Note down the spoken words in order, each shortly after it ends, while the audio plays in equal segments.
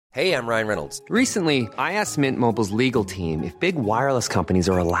Hey, I'm Ryan Reynolds. Recently, I asked Mint Mobile's legal team if big wireless companies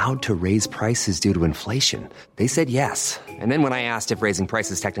are allowed to raise prices due to inflation. They said yes. And then when I asked if raising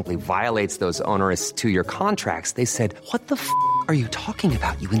prices technically violates those onerous two-year contracts, they said, "What the f*** are you talking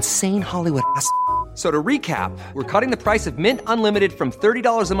about, you insane Hollywood ass?" So to recap, we're cutting the price of Mint Unlimited from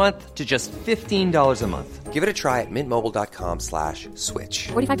 $30 a month to just $15 a month. Give it a try at mintmobile.com/switch.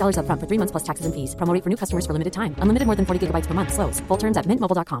 $45 up front for 3 months plus taxes and fees. Promo rate for new customers for limited time. Unlimited more than 40 gigabytes per month. Slows full terms at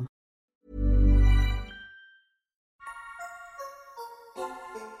mintmobile.com.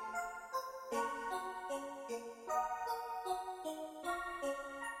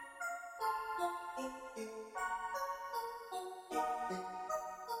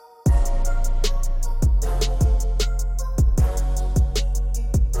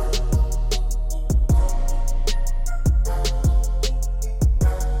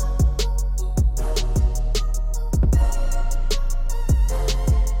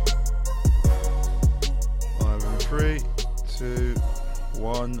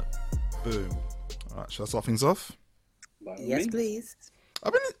 Shall I start things off? Yes, please.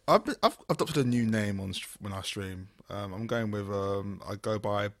 I've adopted a new name when I stream. I'm going with I go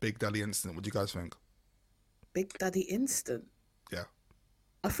by Big Daddy Instant. What do you guys think? Big Daddy Instant. Yeah.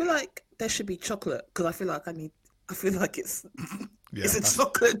 I feel like there should be chocolate because I feel like it's Yeah, it's a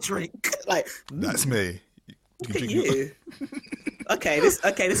chocolate drink. Like that's me. Look at you. Okay, this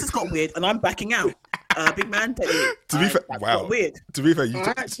has got weird, and I'm backing out. Big man, Daddy. To be fair, wow. Weird. To be fair,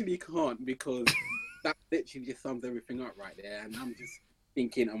 I actually can't because that literally just sums everything up right there, and I'm just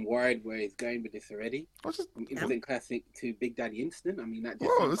thinking I'm worried where he's going with this already. From Instant Classic to Big Daddy Instant. I mean, that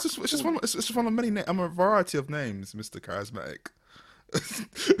just it's just one of many names. I'm a variety of names, Mr. Charismatic.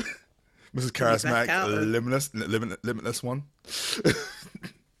 Mrs. Charismatic, limitless one.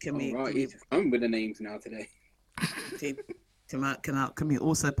 Can we I'm with the names now today. Can we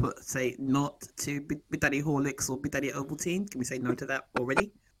also say not to Big Daddy Horlicks or Big Daddy Ovaltine? Can we say no to that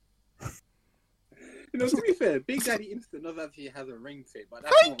already? You know, to be fair, Big Daddy Instant does actually has a ring to it, but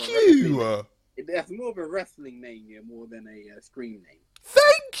that's Thank you. That's more of a wrestling name here, more than a screen name.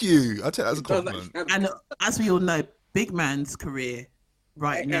 Thank you. I take that as a compliment. And as we all know, Big Man's career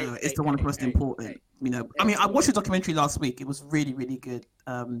now is the one most important. You know, I mean, I watched a documentary last week. It was really, really good.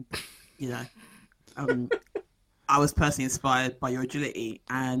 I was personally inspired by your agility,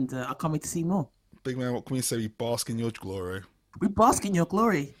 and I can't wait to see more. Big man, what can we say? We bask in your glory. We bask in your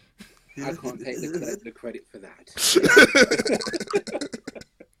glory. I can't take the credit for that.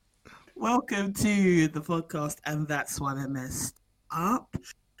 Welcome to the podcast, and that's why I messed up.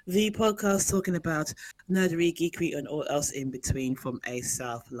 The podcast talking about nerdery, geekery, and all else in between from a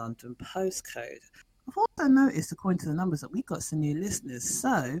South London postcode. I've also noticed, according to the numbers, that we got some new listeners.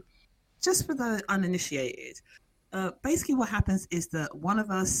 So, just for the uninitiated, basically what happens is that one of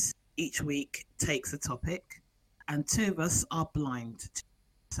us each week takes a topic, and two of us are blind.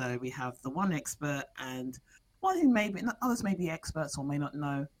 So we have the one expert and one who others may be experts or may not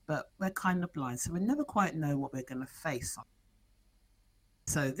know, but we're kind of blind, so we never quite know what we're going to face.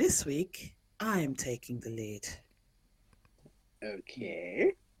 So this week, I am taking the lead.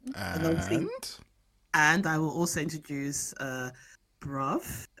 Okay. And I will also introduce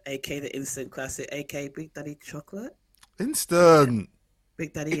Bruv, aka the Instant Classic, aka Big Daddy Chocolate. Instant.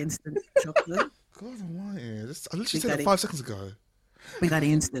 Big Daddy Instant Chocolate. God almighty. I literally said that 5 seconds ago. Big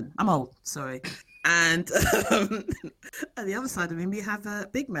Daddy Instant. I'm old, sorry. And at the other side of him, we have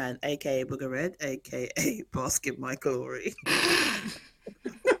Big Man, aka Booger Red, aka Bask in My Glory.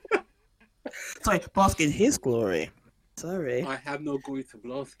 Sorry, bask in his glory. Sorry. I have no glory to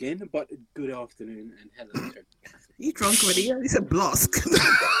bask in, but good afternoon and hello. You drunk already? You said blask.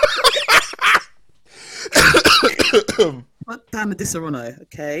 Put down the Disaronno,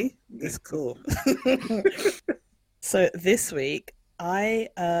 okay? It's cool. So this week, I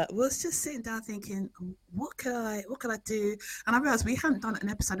was just sitting down thinking, what could I do? And I realized we hadn't done an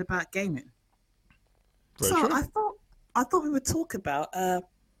episode about gaming. Very so true. I thought we would talk about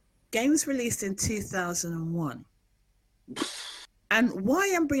games released in 2001. And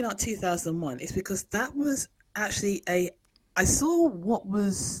why I'm bringing up 2001 is because that was actually I saw what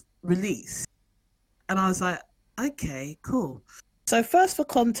was released, and I was like, okay, cool. So first, for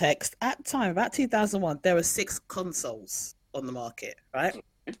context, at the time, about 2001, there were 6 consoles on the market, right?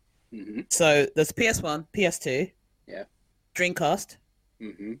 Mm-hmm. So there's PS1, PS2, yeah, Dreamcast,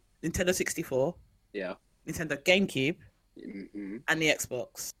 mm-hmm. Nintendo 64, yeah, Nintendo GameCube, mm-hmm. and the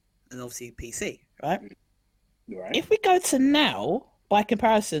Xbox, and obviously PC, right? Right. If we go to now, by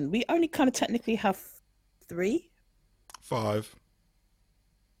comparison, we only kind of technically have 3. 5.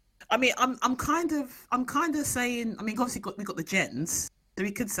 I mean, I'm kind of saying. I mean, obviously we got the gens. So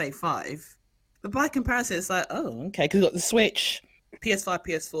we could say 5. But by comparison, it's like, oh, okay, because we've got the Switch, PS5,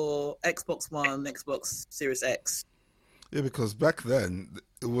 PS4, Xbox One, Xbox Series X. Yeah, because back then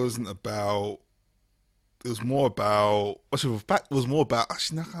it wasn't about. It was more about. Actually, back it was more about.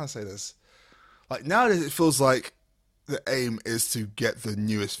 Actually, how can I say this? Like nowadays, it feels like the aim is to get the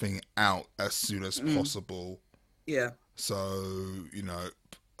newest thing out as soon as possible. Yeah. So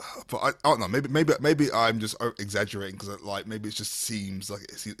but I don't know. Maybe I'm just exaggerating because like maybe it just seems like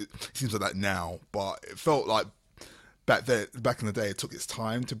it seems like that now. But it felt like back in the day, it took its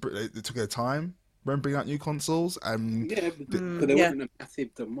time it took their time when bringing out new consoles, and because there wasn't a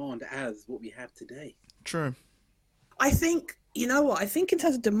massive demand as what we have today. True. I think you know what I think in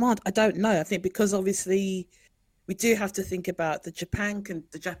terms of demand. I don't know. I think because obviously we do have to think about the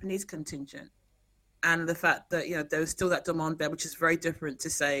Japanese contingent. And the fact that there was still that demand there, which is very different to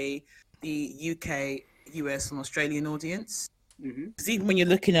say the UK, US, and Australian audience. Because even when you're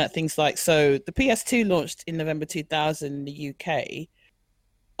looking at things like the PS2 launched in November 2000 in the UK,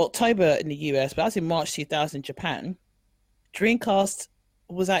 October in the US, but that was in March 2000 in Japan. Dreamcast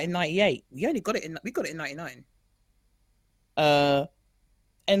was out in '98. We got it in '99.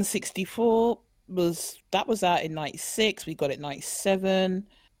 N64 was out in '96. We got it in '97.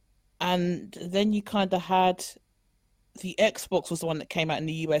 And then you kind of had the Xbox was the one that came out in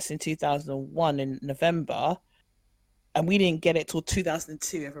the US in 2001 in November, and we didn't get it till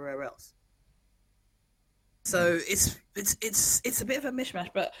 2002 everywhere else. So it's a bit of a mishmash.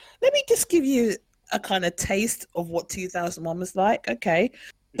 But let me just give you a kind of taste of what 2001 was like. Okay,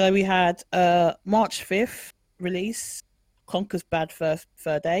 so we had March 5th release, Conker's Bad Fur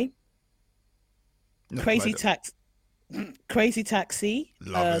Day, Crazy Taxi.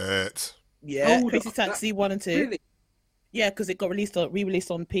 Love it. Yeah, Crazy Taxi 1 and 2. Really? Yeah, because it got re-released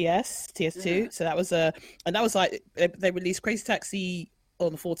on PS2. Yeah. So that was and that was like they released Crazy Taxi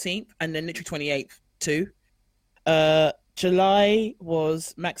on the 14th, and then literally 28th too. July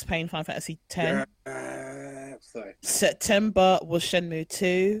was Max Payne Final Fantasy X. Sorry. September was Shenmue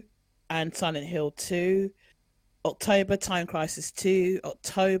 2 and Silent Hill 2. October, Time Crisis 2.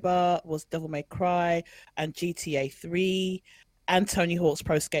 October was Devil May Cry and GTA 3 and Tony Hawk's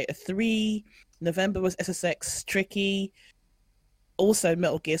Pro Skater 3. November was SSX Tricky. Also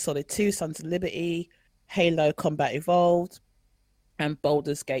Metal Gear Solid 2, Sons of Liberty, Halo Combat Evolved, and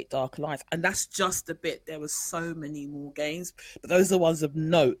Baldur's Gate Dark Alliance. And that's just a bit. There was so many more games, but those are the ones of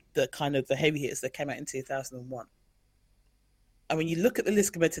note, the kind of the heavy hitters that came out in 2001. And when you look at the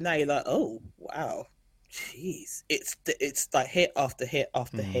list compared to now, you're like, oh, wow. Jeez, it's like hit after hit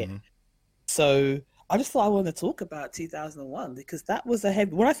after hit. So I just thought I wanted to talk about 2001 because that was a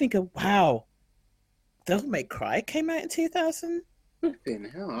heavy. When I think of Devil May Cry came out in 2000. I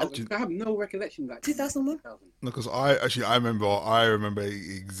have no recollection of that. 2001. No, because I remember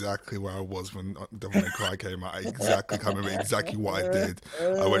exactly where I was when Devil May Cry came out. I remember exactly what I did.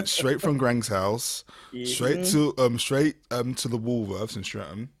 I went straight from Grang's house, straight to the Woolworths in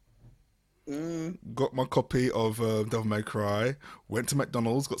Streatham. Got my copy of Devil May Cry, went to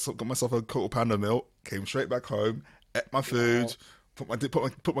McDonald's, got myself a quarter pound of milk, came straight back home, ate my food,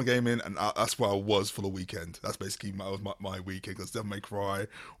 put my game in, and that's where I was for the weekend. That's basically my weekend because Devil May Cry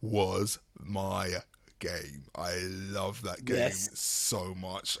was my game. I love that game so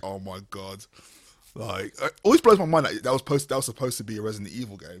much. Oh my god! Like, it always blows my mind that was supposed to be a Resident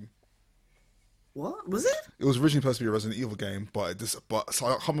Evil game. What was it? It was originally supposed to be a Resident Evil game, so I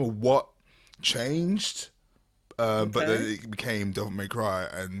can't remember what changed, but then it became Devil May Cry,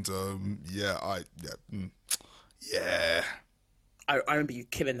 and I remember you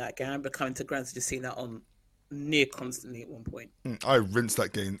killing that game. I remember coming to Grants to seeing that on near constantly at one point. I rinsed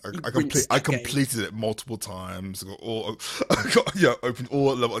that game. I completed it multiple times. Opened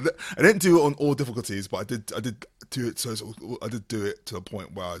all levels. I didn't do it on all difficulties, but I did do it. So I did do it to a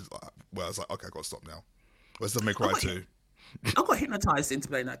point where I was like, okay, I got to stop now. Where's Devil May Cry 2? I got hypnotized into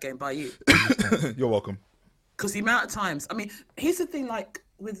playing that game by you. You're welcome. Because the amount of times, I mean, here's the thing, like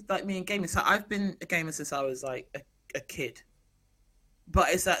with like me and gaming. So I've been a gamer since I was like a kid, but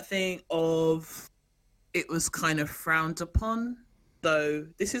it's that thing of it was kind of frowned upon. So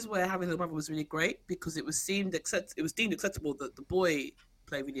this is where having a brother was really great because it was deemed acceptable that the boy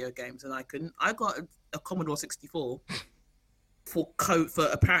play video games and I couldn't. I got a Commodore 64 for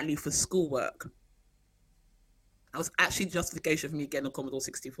apparently for schoolwork. That was actually justification for me getting a Commodore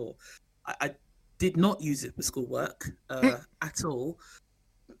 64. I did not use it for schoolwork at all.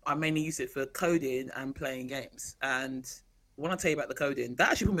 I mainly used it for coding and playing games. And when I tell you about the coding,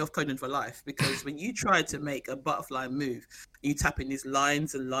 that actually put me off coding for life because when you try to make a butterfly move, you tap in these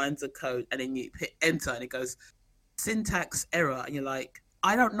lines and lines of code and then you hit enter and it goes syntax error and you're like,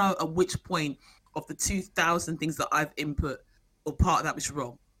 I don't know at which point of the 2,000 things that I've input or part of that was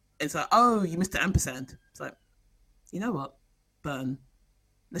wrong. It's like, oh, you missed the ampersand. It's like, you know what, Burn,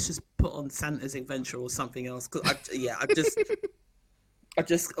 let's just put on Santa's Adventure or something else. Cause I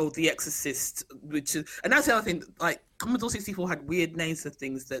just, The Exorcist, which is, and that's the other thing, like, Commodore 64 had weird names for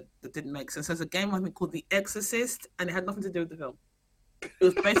things that didn't make sense. There's a game I think called The Exorcist, and it had nothing to do with the film. It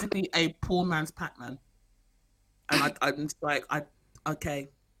was basically a poor man's Pac-Man. And I'm just like, okay,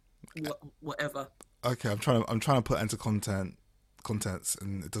 whatever. Okay, I'm trying to put into contents,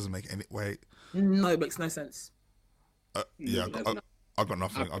 and it doesn't make any. Wait. No, it makes no sense. Yeah, I got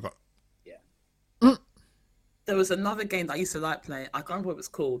nothing. There was another game that I used to like playing. I can't remember what it was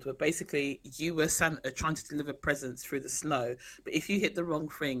called, but basically you were Santa trying to deliver presents through the snow. But if you hit the wrong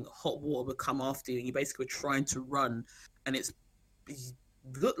thing, hot water would come after you, and you basically were trying to run, and it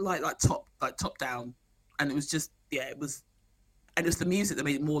looked like top down, and it was just it was. And it's the music that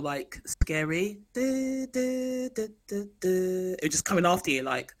made it more like scary. It was just coming after you,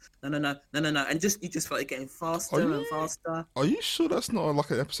 like no, and you just felt it getting faster and faster. Are you sure that's not like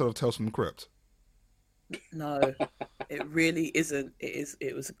an episode of Tales from the Crypt? No, it really isn't.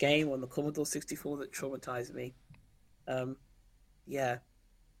 It was a game on the Commodore 64 that traumatized me. Yeah.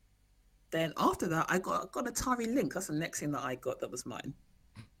 Then after that, I got Atari Lynx. That's the next thing that I got that was mine.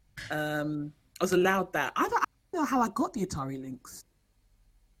 I was allowed that. I don't know how I got the Atari Lynx.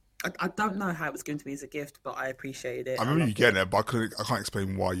 I don't know how it was going to be as a gift, but I appreciated it. I remember you getting it, but I can't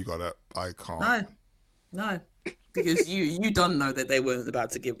explain why you got it. I can't. No, because you don't know that they weren't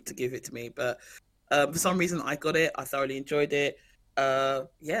about to give it to me. But for some reason, I got it. I thoroughly enjoyed it.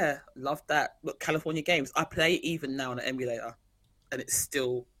 Yeah, loved that. Look, California Games. I play it even now on an emulator, and it's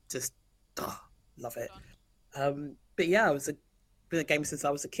still just love it. But yeah, been a gamer since I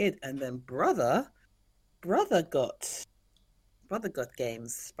was a kid, and then brother got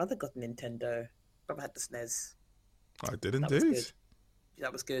games. Brother got Nintendo. Brother had the SNES. I did indeed.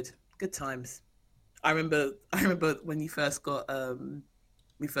 That was good. Good times. I remember when we first got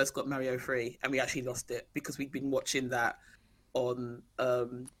Mario 3, and we actually lost it because we'd been watching that on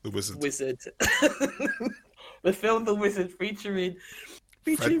The Wizard. The film The Wizard featuring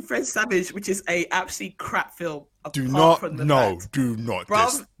Fred Savage, which is a absolutely crap film. Do not. Come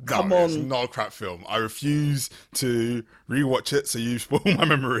on. It's not a crap film. I refuse to rewatch it, so you spoil my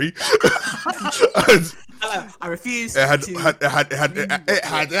memory. I refuse. It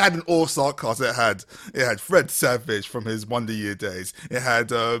had an all-star cast. It had Fred Savage from his Wonder Year days. It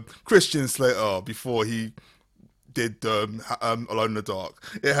had Christian Slater before he did Alone in the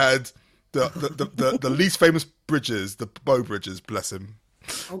Dark. It had the least famous Bridges, the Beau Bridges, bless him.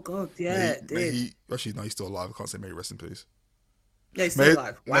 Oh God, yeah, it did. Actually, no, he's still alive. I can't say may he rest in peace. Yeah, he's still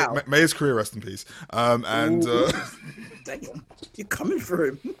alive. Wow. May his career rest in peace. Damn, you're coming for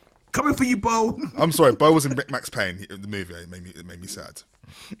him. Coming for you, Beau. I'm sorry, Beau was in Max Payne, the movie. It made me sad.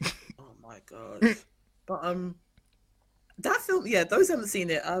 Oh my God. But that film, yeah, those who haven't seen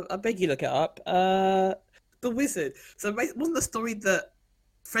it, I beg you look it up. The Wizard. So wasn't the story that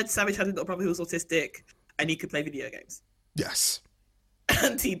Fred Savage had a little brother who was autistic and he could play video games? Yes.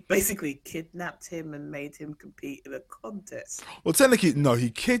 And he basically kidnapped him and made him compete in a contest. Well, technically, no, he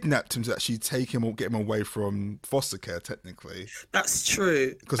kidnapped him to actually take him or get him away from foster care, technically. That's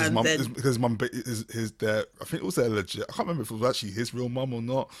true. Because his mum, his I think it was their legit. I can't remember if it was actually his real mum or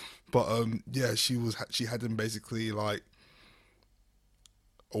not. But yeah, she had him basically like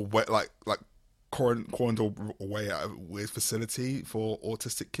quarantined away at a weird facility for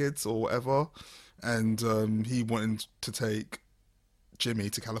autistic kids or whatever, and he wanted to take Jimmy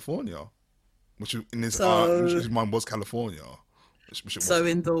to California, which in his mind was California.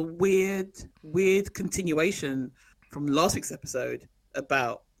 In the weird continuation from last week's episode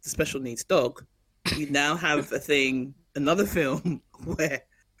about the special needs dog, you now have another film where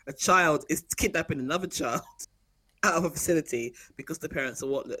a child is kidnapping another child out of a facility because the parents are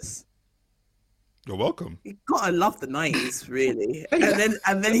whatless. You're welcome. You gotta love the 90s, really.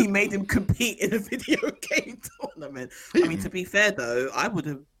 and then he made him compete in a video game tournament. I mean, to be fair though, I would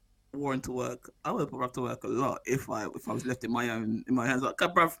have worn to work. I would have brought to work a lot if I was left in my hands. Like,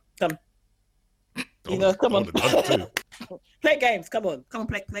 come, bruv, come. Come on. Play games. Come on,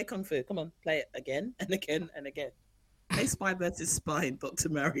 play Kung Fu. Come on, play it again and again and again. Play Spy vs. Spy and Dr.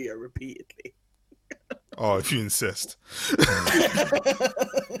 Mario repeatedly. Oh, if you insist.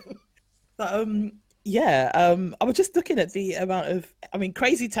 But I was just looking at the amount of. I mean,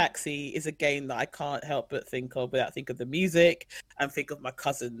 Crazy Taxi is a game that I can't help but think of without think of the music and think of my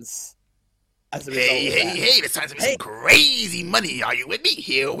cousins. As a result hey! It's time to make some crazy money. Are you with me?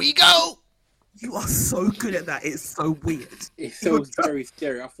 Here we go. You are so good at that. It's so weird. It sounds very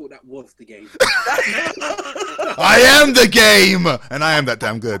scary. I thought that was the game. I am the game, and I am that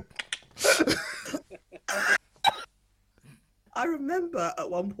damn good. I remember at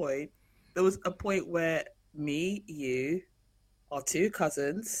one point, there was a point where me, you, our two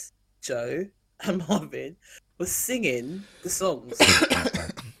cousins, Joe and Marvin, were singing the songs. Either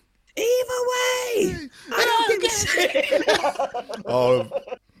way, I don't give a shit. Oh,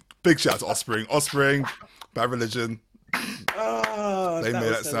 big shout out to Offspring. Offspring, Bad Religion. Oh, They made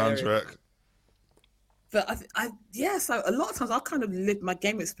that hilarious. soundtrack. But so a lot of times I kind of lived my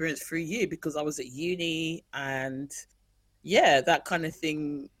game experience through you because I was at uni, and that kind of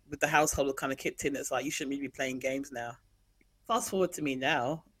thing with the household kind of kicked in. It's like, you shouldn't really be playing games now. Fast forward to me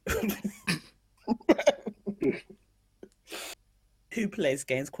now. Who plays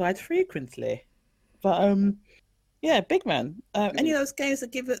games quite frequently. But big man. Any of those games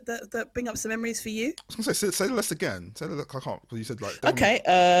that that bring up some memories for you? I was gonna say the list again. Say the list. I can't, because you said like. Okay,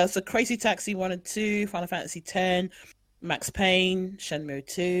 so Crazy Taxi 1 and 2, Final Fantasy X, Max Payne, Shenmue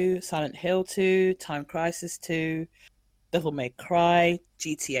 2, Silent Hill 2, Time Crisis 2, Devil May Cry,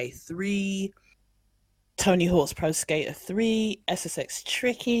 GTA 3, Tony Hawk's Pro Skater 3, SSX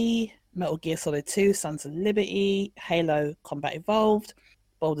Tricky, Metal Gear Solid 2, Sons of Liberty, Halo Combat Evolved,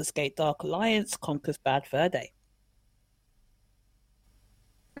 Baldur's Gate Dark Alliance, Conker's Bad Fur Day.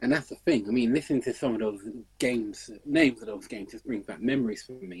 And that's the thing. I mean, listening to some of those games, names of those games, just brings back memories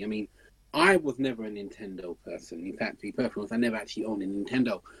for me. I mean, I was never a Nintendo person. In fact, to be perfect honest, I never actually owned a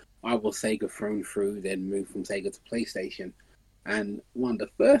Nintendo. I was Sega thrown through, then moved from Sega to PlayStation. And one of the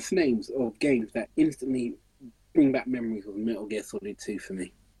first names of games that instantly bring back memories was Metal Gear Solid 2 for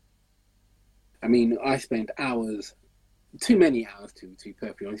me. I mean, I spent hours, too many hours to be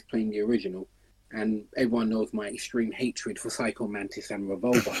perfectly honest, playing the original. And everyone knows my extreme hatred for Psycho Mantis and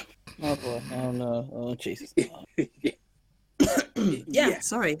Revolver. Oh boy, oh no, oh Jesus. Yeah.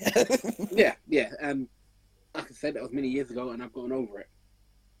 Sorry. Yeah. And like I said, that was many years ago, and I've gotten over it.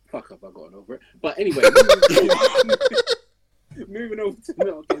 Fuck up, I've gotten over it. But anyway, moving over to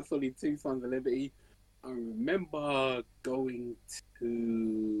Metal Gear Solid 2, Sons of Liberty. I remember going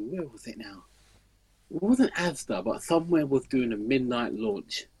to, where was it now? It wasn't Asda, but somewhere was doing a midnight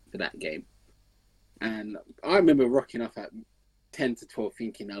launch for that game. And I remember rocking up at 10 to 12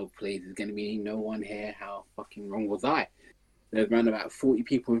 thinking, oh, please, there's going to be no one here. How fucking wrong was I? There's around about 40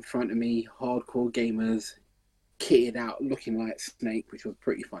 people in front of me, hardcore gamers, kitted out, looking like Snake, which was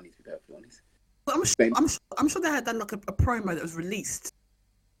pretty funny, to be perfectly honest. I'm sure they had done like a promo that was released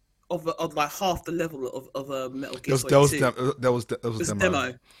of like half the level of a Metal Gear Solid 2. There was a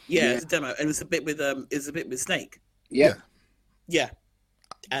demo. Yeah, it was a demo, and it was a bit with Snake. Yeah.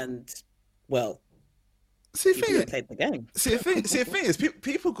 And well, see, the thing played the game. See, the thing is,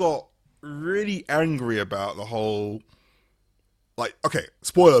 people got really angry about the whole. Like, okay,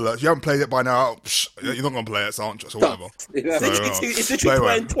 spoiler alert, if you haven't played it by now, you're not going to play it, so whatever. It's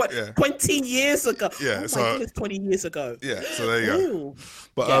literally 20 years ago. Yeah, goodness, 20 years ago. Yeah, so there you go.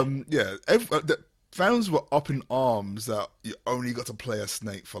 But, the fans were up in arms that you only got to play a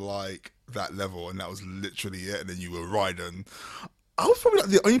Snake for, like, that level, and that was literally it, and then you were riding. I was probably like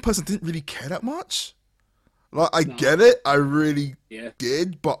the only person that didn't really care that much. Like, I get it, I really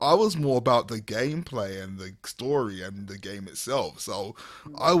did, but I was more about the gameplay and the story and the game itself. So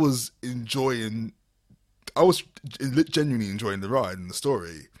I was genuinely enjoying the ride and the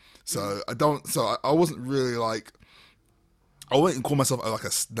story. So I wasn't really like, I wouldn't call myself like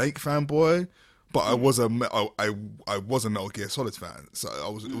a Snake fanboy, but I was a Metal Gear Solid fan. So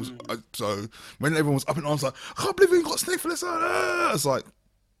so when everyone was up in arms like, I can't believe we got Snake for this, I was like,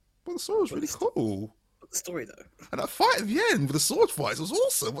 well, the story was really cool. Story though, and that fight at the end with the sword fights was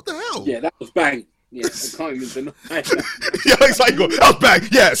awesome. What the hell? Yeah, that was bang. Yeah, I can't even deny that. Yeah, exactly. That was bang.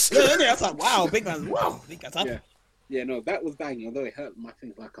 Yes. I was like, wow, big man. Wow, big guys. Yeah, no, that was bang. Although it hurt my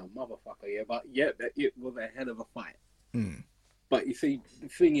things like a motherfucker. Yeah, but it was a hell of a fight. But you see, the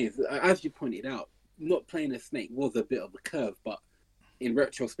thing is, as you pointed out, not playing a Snake was a bit of a curve. But in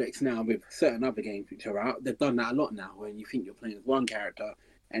retrospect now, with certain other games which are out, they've done that a lot now. When you think you're playing as one character,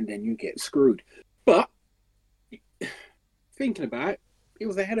 and then you get screwed. But thinking about it, it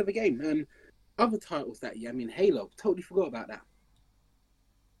was a hell of a game. And other titles that year, I mean, Halo, totally forgot about that.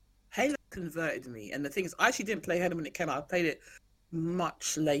 Halo converted me, and the thing is, I actually didn't play Halo when it came out. I played it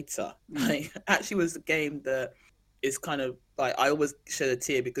much later. Like, actually was the game that is kind of like, I always shed a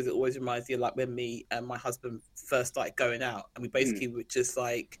tear because it always reminds me of like when me and my husband first started going out, and we basically would just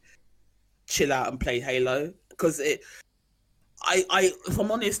like chill out and play Halo because it. If I'm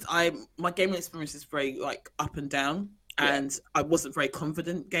honest, my gaming experience is very like up and down, and I wasn't very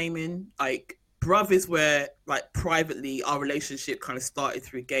confident gaming. Like bruv is where, like, privately our relationship kind of started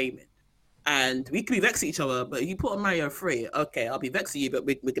through gaming. And we could be vexed at each other, but if you put on Mario 3, okay, I'll be vexed at you, but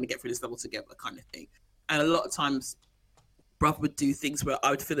we're going to get through this level together, kind of thing. And a lot of times, bruv would do things where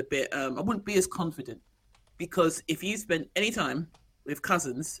I would feel a bit, I wouldn't be as confident. Because if you spend any time with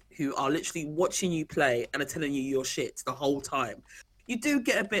cousins who are literally watching you play and are telling you your shit the whole time, you do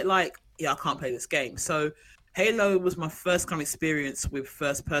get a bit like, yeah, I can't play this game. So Halo was my first kind of experience with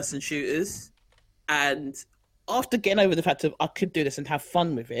first-person shooters. And after getting over the fact that I could do this and have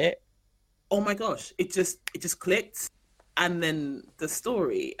fun with it, oh my gosh, it just clicked. And then the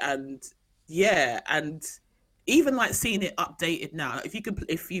story, and yeah, and even like seeing it updated now.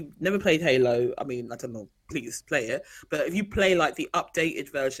 If you've never played Halo, I mean, I don't know, please play it. But if you play like the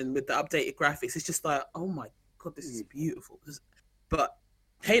updated version with the updated graphics, it's just like, oh my god, this is beautiful. But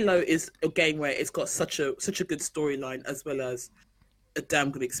Halo is a game where it's got such a good storyline as well as a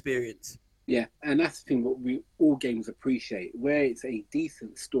damn good experience. Yeah, and that's the thing what we all games appreciate, where it's a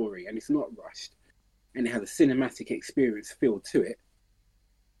decent story and it's not rushed and it has a cinematic experience feel to it.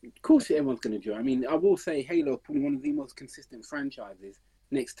 Of course everyone's going to enjoy it. I mean, I will say Halo is probably one of the most consistent franchises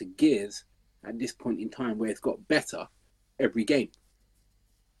next to Gears at this point in time, where it's got better every game.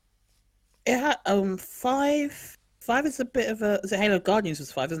 It had 5 is a bit of a... Is it Halo Guardians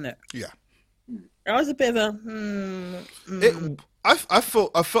was 5, isn't it? Yeah. It was a bit of a... I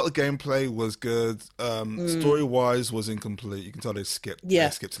felt the gameplay was good. Story wise was incomplete. You can tell they skipped to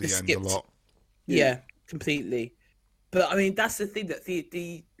the end a lot. Yeah, completely. But I mean, that's the thing, that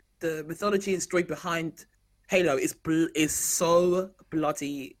the mythology and story behind Halo is so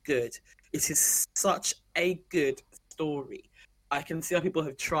bloody good. It is such a good story. I can see how people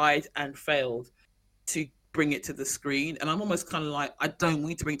have tried and failed to bring it to the screen, and I'm almost kind of like, I don't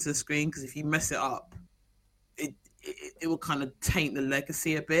need to bring it to the screen, because if you mess it up, it will kind of taint the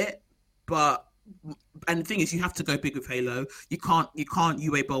legacy a bit. But and the thing is, you have to go big with Halo. You can't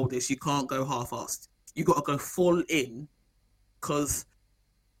UA bold this. You can't go half-assed. You got to go full in, because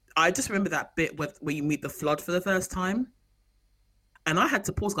I just remember that bit where you meet the Flood for the first time, and I had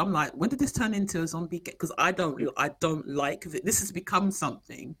to pause. I'm like, when did this turn into a zombie game? Because I don't like it. This has become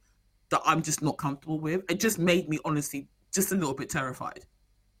something that I'm just not comfortable with. It just made me honestly just a little bit terrified.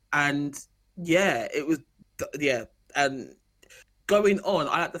 And yeah, it was, yeah. And going on,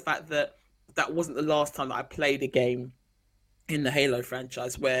 I like the fact that that wasn't the last time that I played a game in the Halo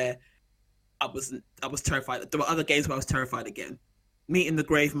franchise where I was terrified. There were other games where I was terrified again. Meeting the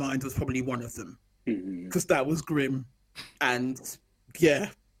Gravemind was probably one of them, because that was grim. And yeah,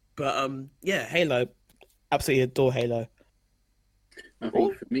 but yeah, Halo, absolutely adore Halo. I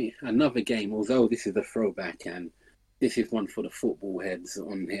think for me, another game, although this is a throwback and this is one for the football heads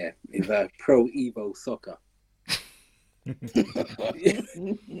on here, is Pro Evo Soccer.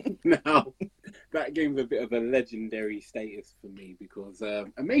 Now, that game's a bit of a legendary status for me because,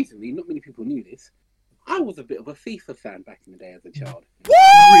 amazingly, not many people knew this. I was a bit of a FIFA fan back in the day as a child.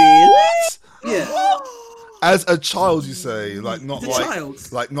 What? Really? Yeah. As a child, you say, like not As a like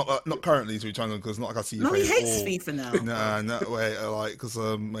child? like not currently to be trying to, because not like I see you No, play he hates all. FIFA now. Nah, no, wait, like because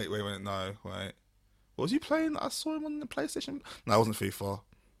wait, no, wait. What was you playing? I saw him on the PlayStation. No, it wasn't FIFA.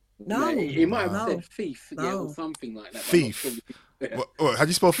 No, he might have no. said Thief, yeah, No. or something like that. Thief. Yeah. What, how do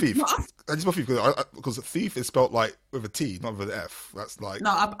you spell thief? No, How do you spell thief? Because thief is spelled like with a T, not with an F. That's like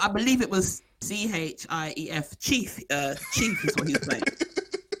No, I believe it was CHIEF. Chief. Chief is what he was playing.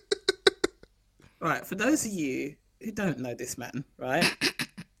 Right, for those of you who don't know this man, right?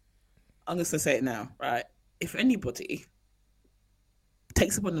 I'm just gonna say it now, right? If anybody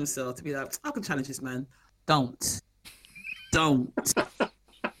takes upon themselves to be like, I can challenge this man, don't.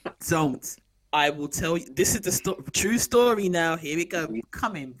 I will tell you. This is the true story now. Here we go.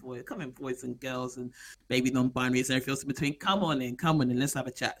 Come in, boys and girls, and maybe non-binaries and everything else in between. Come on in. Let's have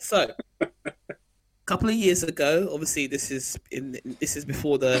a chat. So, a couple of years ago, obviously this is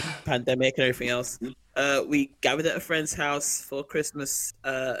before the pandemic and everything else. We gathered at a friend's house for a Christmas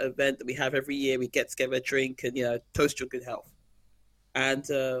event that we have every year. We get together, drink, and toast your good health. And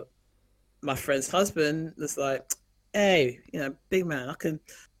my friend's husband was like, "Hey, big man,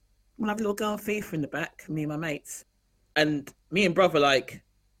 we'll have a little go on FIFA in the back, me and my mates." And me and brother like,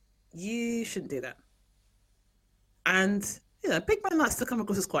 you shouldn't do that. And, big man likes to come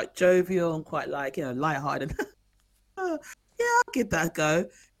across as quite jovial and quite lighthearted. Yeah, I'll give that a go.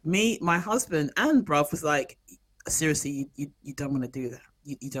 My husband and bruv was like, seriously, you don't want to do that.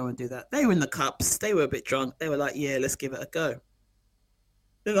 You don't want to do that. They were in the cups. They were a bit drunk. They were like, yeah, let's give it a go.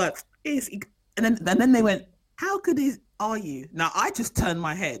 They're like, and then they went, how good are you? Now, I just turned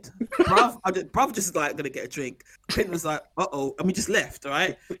my head. Bruv just like, going to get a drink. Pin was like, uh-oh. And we just left, all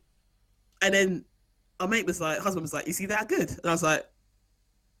right? And then our husband was like, "Is he that good?" And I was like,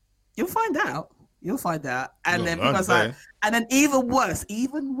 "You'll find out. You'll find out." And then people was like, and then even worse,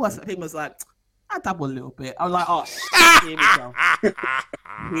 people was like, "I dabble a little bit." I was like, "Oh, here we go.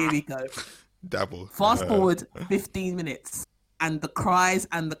 Here we go." Dabble. Fast forward 15 minutes, and the cries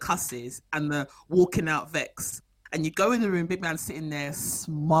and the cusses and the walking out vex, and you go in the room, big man sitting there,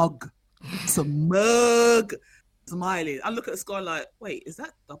 smug, smiling. I look at the score like, wait, is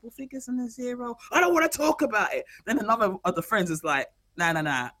that double figures and a zero? I don't want to talk about it. Then another of the friends is like,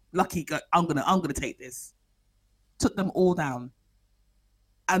 nah. Lucky, I'm gonna take this. Took them all down,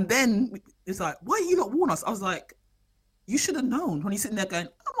 and then it's like, why you not warn us? I was like, you should have known. When he's sitting there going,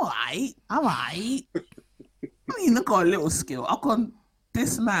 I'm alright. I mean, I've got a little skill.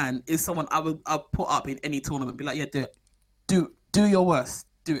 This man is someone I'll put up in any tournament. Be like, yeah, do it. Do your worst.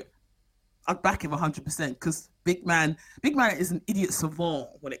 Do it. I'd back him 100% because Big Man is an idiot savant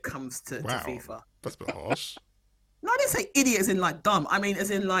when it comes to FIFA. That's a bit harsh. No, I didn't say idiot as in like dumb. I mean,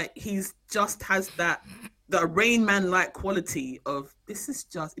 as in like he's just has the Rain Man like quality of this is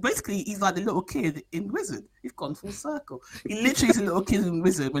just basically he's like the little kid in Wizard. He's gone full circle. He literally is a little kid in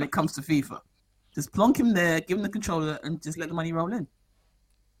Wizard when it comes to FIFA. Just plonk him there, give him the controller, and just let the money roll in.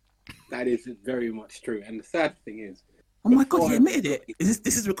 That is very much true. And the sad thing is, oh my God, he admitted it.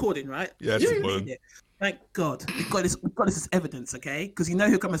 This is recording, right? Yeah, it's recording. Thank God. We've got this as evidence, okay? Because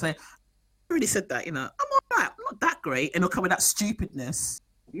he'll come and say, I already said that, I'm all right. I'm not that great. And he'll come with that stupidness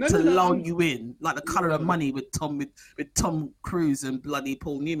to lull you in, like The Colour of Money with Tom Cruise and bloody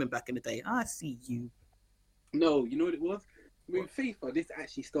Paul Newman back in the day. I see you. No, you know what it was? With FIFA, this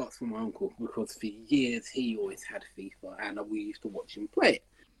actually starts from my uncle because for years he always had FIFA and we used to watch him play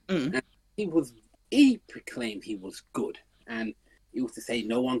it. And he proclaimed he was good, and he used to say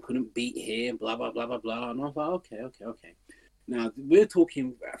no one couldn't beat him, blah blah blah blah blah. And I was like, okay. Now we're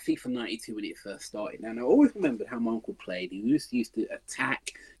talking about FIFA 92 when it first started, and I always remembered how my uncle played. He used to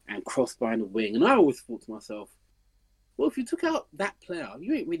attack and cross behind the wing, and I always thought to myself, well, if you took out that player,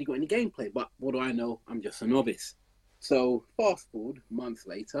 you ain't really got any gameplay. But what do I know? I'm just a novice. So fast forward months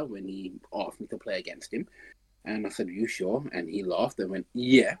later when he asked me to play against him, and I said, "Are you sure?" And he laughed and went,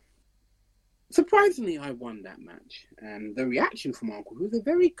 "Yeah." Surprisingly, I won that match, and the reaction from my uncle, who's a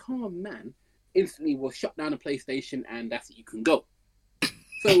very calm man, instantly was shut down the PlayStation, and that's it, you can go.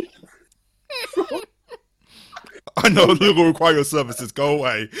 So, I no longer require your services. Go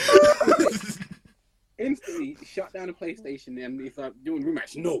away. Instantly shut down the PlayStation, and he's like, doing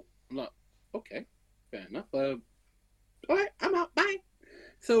rematch. No, I'm like, okay, fair enough. All right, I'm out. Bye.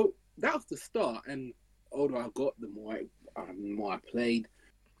 So that was the start, and the older I got, the more I played.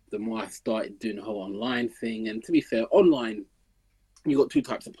 The more I started doing the whole online thing. And to be fair, online, you got two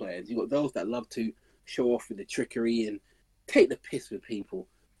types of players. You got those that love to show off with the trickery and take the piss with people.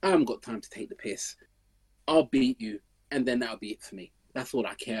 I haven't got time to take the piss. I'll beat you, and then that'll be it for me. That's all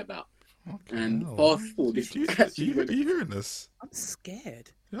I care about. Okay, and fast forward, are you hearing this? I'm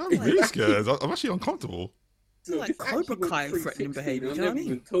scared. Yeah, I'm really scared. I'm actually uncomfortable. It's like Cobra Kai threatening behaviour. I never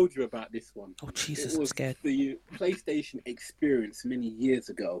even told you about this one. Oh Jesus, I'm scared. The PlayStation Experience many years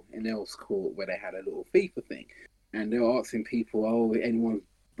ago in Earls Court, where they had a little FIFA thing, and they were asking people, "Oh, anyone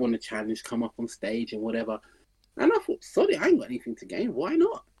want a challenge? Come up on stage and whatever." And I thought, "Sorry, I ain't got anything to gain. Why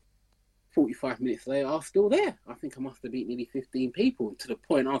not?" 45 minutes later, I was still there. I think I must have beat nearly 15 people to the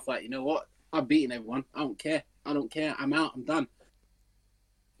point I was like, "You know what? I've beaten everyone. I don't care. I'm out. I'm done."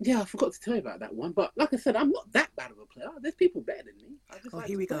 Yeah, I forgot to tell you about that one. But like I said, I'm not that bad of a player. There's people better than me.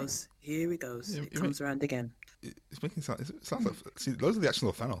 Here he goes. Here he goes. Yeah, it comes around again. It's making sound. It sounds like. See, those are the action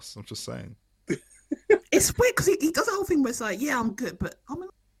of Thanos. I'm just saying. It's weird because he does a whole thing where it's like, yeah, I'm good, but I'm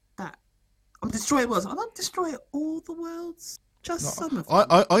not that. I'm destroying worlds. I don't destroy all the worlds. Just some of them.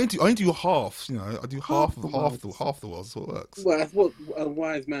 I do half. I do half the world. That's what works. Well, that's what a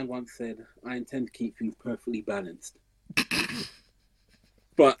wise man once said. I intend to keep things perfectly balanced.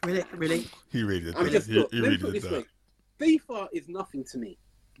 But really, he really did. I'm just he really did that. FIFA is nothing to me.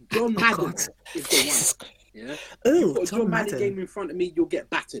 John Madden is the one. Yeah. You've got John Madden game in front of me, you'll get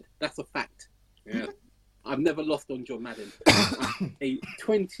battered. That's a fact. Yeah. I've never lost on John Madden. A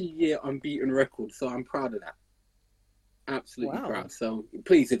 20-year unbeaten record, so I'm proud of that. Absolutely proud. So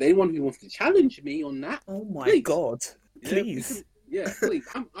please, if anyone who wants to challenge me on that, oh my God, please. Yeah, please.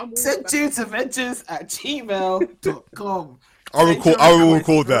 I'm Send JudesAdventures@gmail.com. I will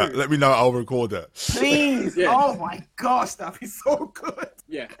record that. Let me know. I'll record that. Please. Yeah. Oh my gosh, that'd be so good.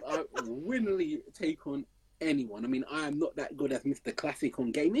 Yeah, I willingly take on anyone. I mean, I am not that good as Mr. Classic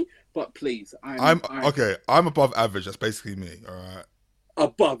on gaming, but please, I'm okay. I'm above average. That's basically me. All right.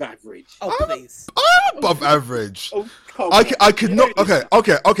 above average. Oh, please. I'm above average. Oh, come I could on. not. Okay.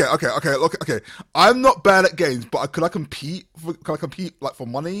 Look, okay. I'm not bad at games, but could I compete? Can I compete like for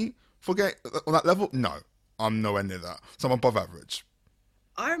money for game on that level? No, I'm nowhere near that. So I'm above average.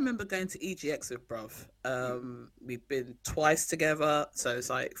 I remember going to EGX with bruv. We've been twice together. So it's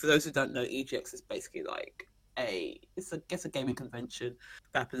like, for those who don't know, EGX is basically like a gaming convention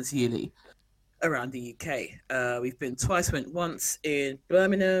that happens yearly around the UK. We've been twice, went once in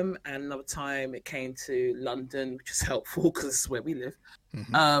Birmingham, and another time it came to London, which is helpful because it's where we live.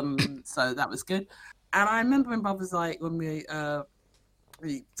 So that was good. And I remember when bruv was like, when we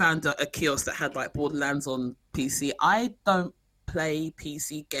found a kiosk that had like Borderlands on PC. I don't play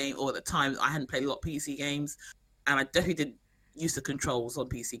PC game, or at the time I hadn't played a lot of PC games, and I definitely didn't use the controls on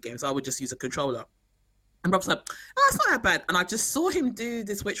PC games. I would just use a controller. And Rob's like, "Oh, it's not that bad." And I just saw him do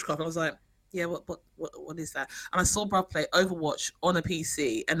this witchcraft, and I was like, "Yeah, what is that?" And I saw Rob play Overwatch on a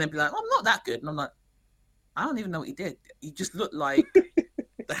PC, and then be like, "I'm not that good." And I'm like, "I don't even know what he did. You just looked like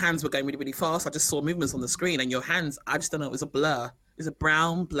the hands were going really, really fast. I just saw movements on the screen, and your hands, I just don't know. It was a blur. It was a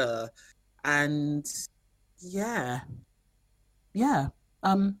brown blur, and yeah."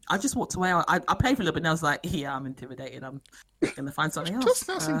 I just walked away. I played for a little bit, and I was like, "Yeah, I'm intimidated. I'm gonna find something else." Just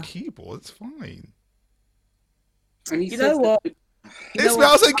mouse and keyboard. It's fine. And You know what? It's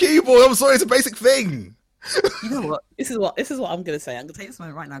mouse and keyboard. I'm sorry, it's a basic thing. You know what? This is what I'm gonna say. I'm gonna take this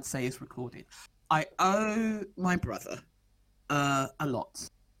moment right now to say it's recorded. I owe my brother a lot,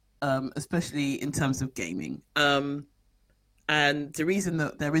 especially in terms of gaming. And the reason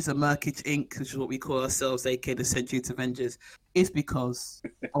that there is a Merkage Inc., which is what we call ourselves, aka the St. Jude's Avengers, is because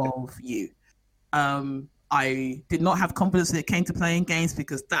of you. I did not have confidence when it came to playing games,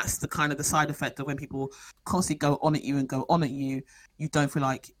 because that's the kind of the side effect of when people constantly go on at you, you don't feel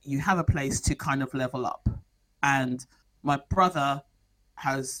like you have a place to kind of level up. And my brother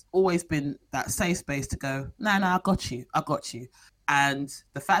has always been that safe space to go, no, I got you. And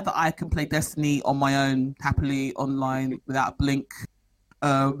the fact that I can play Destiny on my own, happily, online, without a blink,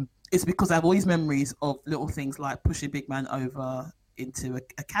 is because I have all these memories of little things like pushing Big Man over into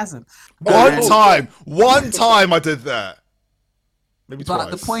a chasm. One time I did that. Maybe twice.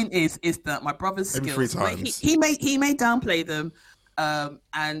 But the point is that my brother's Maybe skills, 3 times. he may downplay them,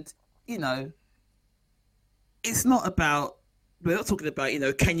 and you know, it's not about. We're not talking about,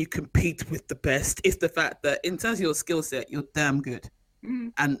 can you compete with the best? It's the fact that in terms of your skill set, you're damn good.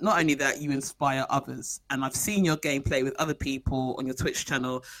 And not only that, you inspire others. And I've seen your gameplay with other people on your Twitch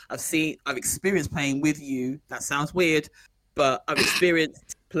channel. I've experienced playing with you. That sounds weird, but I've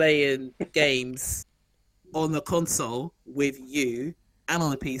experienced playing games on the console with you and on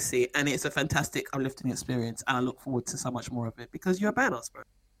the PC. And it's a fantastic uplifting experience. And I look forward to so much more of it, because you're a badass, bro.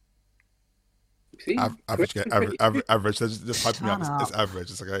 Average. Just hyping me up. It's average.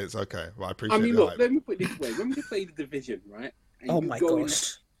 It's okay. It's okay. Well, I appreciate it. I mean, look, let me put it this way. When we play the Division, right? And Oh my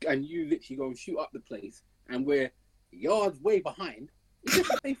gosh. And you literally go and shoot up the place, and we're yards way behind. It's just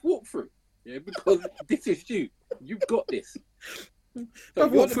a safe walkthrough. Yeah, because this is you. You've got this. So I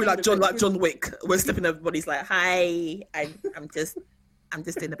walk through like John Wick. We're stepping everybody's like, "Hi, I'm just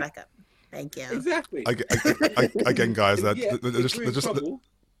in the backup. Thank you." Exactly. Again, guys, Yeah, they're just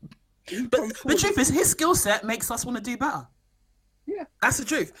But the truth is, his skill set makes us want to do better. Yeah, that's the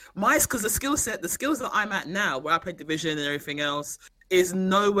truth. Because the skills that I'm at now, where I play Division and everything else, is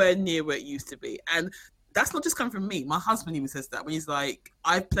nowhere near where it used to be. And that's not just coming from me. My husband even says that when he's like,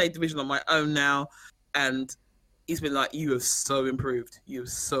 I've played Division on my own now, and he's been like, "You have so improved. You have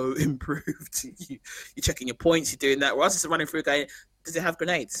so improved. You're checking your points. You're doing that." Whereas just running through going, "Does it have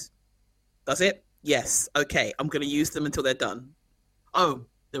grenades? Does it? Yes. Okay. I'm going to use them until they're done. Oh,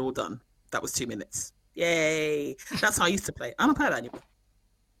 they're all done. That was 2 minutes. Yay." That's how I used to play. I don't play that anymore.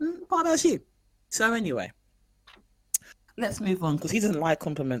 What about you? So anyway, let's move on, because he doesn't like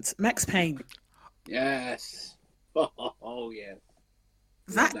compliments. Max Payne. Yes. Oh yeah.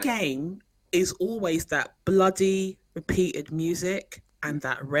 That game is always that bloody repeated music and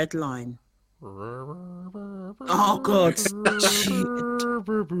that red line. Oh God.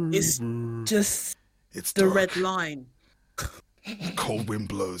 It's just It's the dark. red line. Cold wind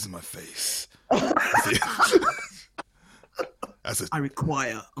blows in my face. I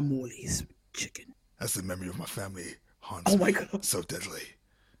require a Morley's chicken. That's the memory of my family haunts Oh my me God. so deadly.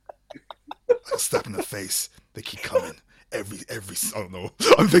 Like a slap in the face. They keep coming. Every I don't know.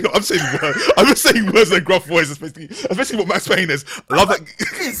 I'm just saying words in a gruff voice, especially what Max Payne is. I love that.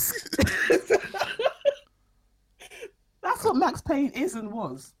 That's what Max Payne is and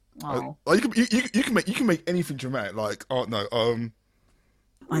was. Oh. Like, you can make anything dramatic. Like, oh no,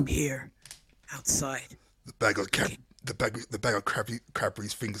 I'm here, outside. the bag of the bag of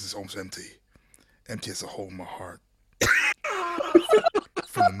Cadbury's fingers is almost empty. Empty as a hole in my heart.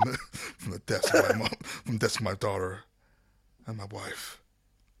 from the death of my mom, from the death of my daughter and my wife.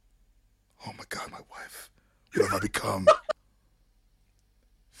 Oh my God, my wife. What have I become?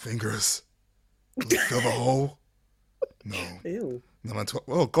 Fingers. Will it fill the hole? No. Ew. No, man.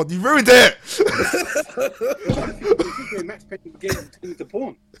 Oh God, you ruined it. Max Payne game to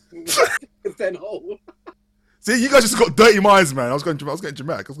porn. Then hole. See, you guys just got dirty minds, man. I was getting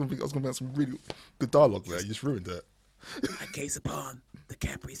dramatic. I was gonna have some really good dialogue there. You just ruined it. I gaze upon the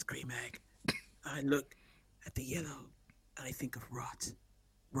Cadbury cream egg. I look at the yellow, and I think of rot,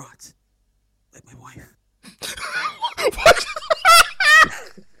 like my wife.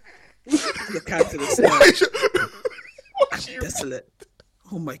 I look out to the sky. I'm desolate.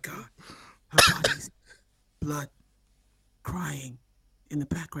 Oh my God, her body's blood, crying in the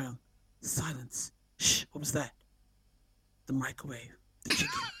background, silence. Shh, what was that? The microwave. The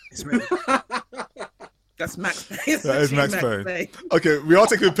chicken is ready. That's Max Payne. That is Max Payne. Okay, we are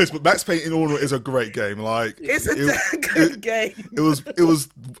taking a piss, but Max Payne in all is a great game. Like it's a good game. It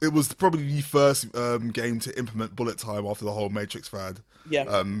was probably the first game to implement bullet time after the whole Matrix fad. Yeah,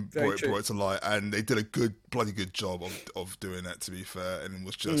 brought it to light, and they did a bloody good job of doing it. To be fair, and it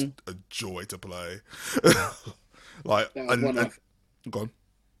was just a joy to play. Like, go on.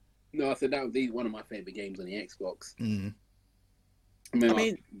 No, I said that was one of my favorite games on the Xbox. Mm. I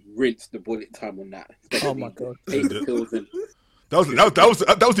mean, rinsed the bullet time on that. Oh my God! That was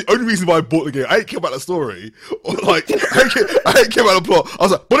the only reason why I bought the game. I didn't care about the story. Or like, I didn't care about the plot. I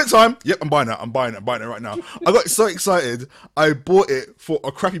was like, bullet time? Yep, I'm buying it right now. I got so excited, I bought it for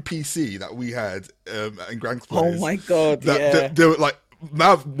a crappy PC that we had in Greg's place. Oh my God! They were like,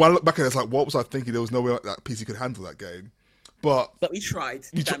 now when I look back at it, it's like, what was I thinking? There was no way that PC could handle that game. But we tried.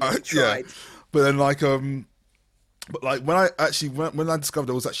 We tried. tried. Yeah. But then when I discovered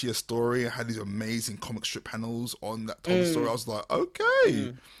there was actually a story, it had these amazing comic strip panels on that told the story. I was like,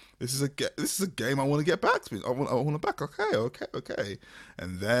 okay, this is a game I want to get back to. I want to back. Okay.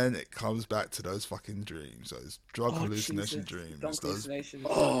 And then it comes back to those fucking dreams, those drug hallucination dreams,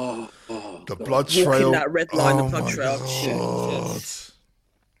 the blood trail, that red line, the blood trail. God.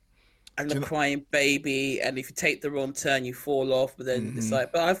 And the crying baby, and if you take the wrong turn, you fall off. But then it's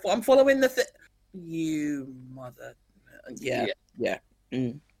like, but I'm following the thing. You mother, yeah.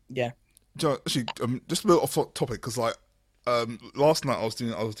 Joe, actually, just a bit off topic because last night I was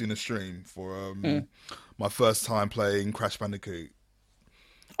doing a stream for my first time playing Crash Bandicoot.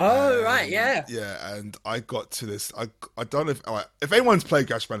 Oh right, yeah. Yeah, and I got to this. I don't know if anyone's played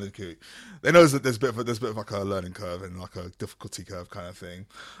Crash Bandicoot, they know that there's a bit of like a learning curve and like a difficulty curve kind of thing.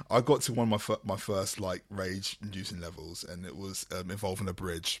 I got to one of my first like rage-inducing levels, and it was involving a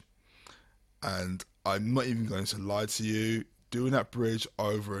bridge. And I'm not even going to lie to you, doing that bridge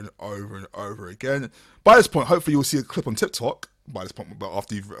over and over and over again. By this point, hopefully you'll see a clip on TikTok. By this point, but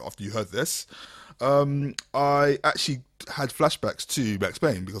after you heard this, I actually had flashbacks to Max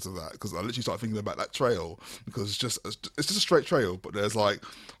Payne because of that. Because I literally started thinking about that trail because it's just a straight trail, but there's like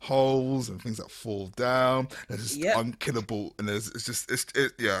holes and things that fall down. There's just unkillable, and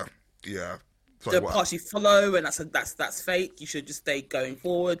yeah. Sorry, the parts you follow, and that's fake. You should just stay going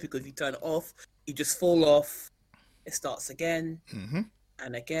forward because if you turn it off, you just fall off. It starts again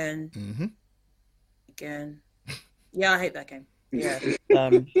and again, again. Yeah, I hate that game. Yeah.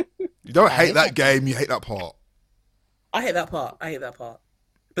 You don't hate that game. You hate that part. I hate that part.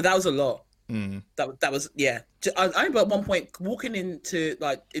 But that was a lot. That was yeah. I remember at one point walking into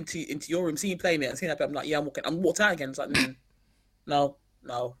your room, seeing you playing it, and seeing that. I'm like, yeah, I'm walked out again. It's like, no.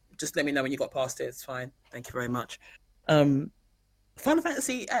 Just let me know when you got past it. It's fine. Thank you very much. Final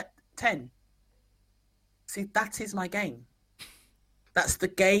Fantasy at 10. See, that is my game. That's the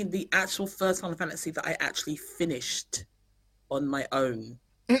game, the actual first Final Fantasy that I actually finished on my own.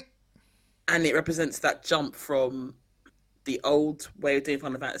 And it represents that jump from the old way of doing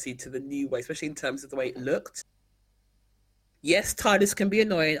Final Fantasy to the new way, especially in terms of the way it looked. Yes, Tidus can be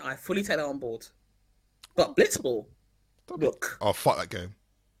annoying. I fully take that on board. But Blitzball, look. Oh, fuck that game.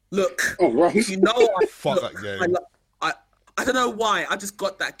 Look, right. You know, fuck that game. I don't know why. I just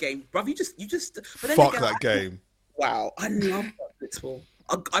got that game, bruv. You just. But fuck that game. Wow, I love Blitzball.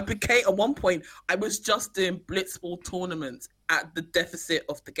 I became at one point. I was just doing Blitzball tournaments at the deficit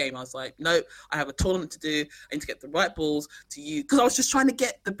of the game. I was like, no, I have a tournament to do. I need to get the right balls to use because I was just trying to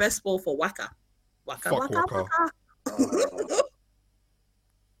get the best ball for Waka. Waka.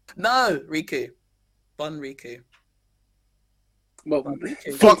 No, Riku. Fun Riku. Well,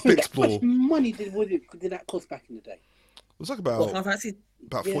 fuck Blitzball. How much money did that cost back in the day? It was like about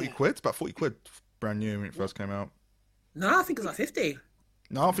 40 quid. About 40 quid, brand new when it first came out. No, I think it was like 50.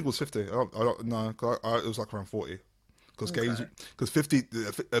 No, I don't think it was 50. No, it was like around 40. Because games, because 50,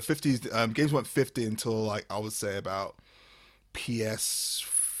 50s games weren't 50 until like I would say about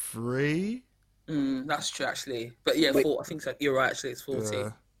PS3. That's true, actually. But yeah, Wait. I think so. You're right, actually, it's 40.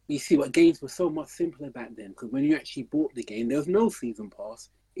 Yeah. You see, what games were so much simpler back then, because when you actually bought the game, there was no season pass.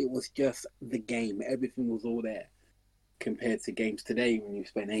 It was just the game. Everything was all there. Compared to games today, when you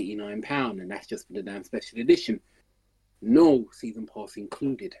spend £89, and that's just for the damn special edition. No season pass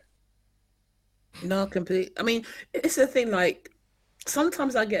included. No, complete. I mean, it's the thing, like,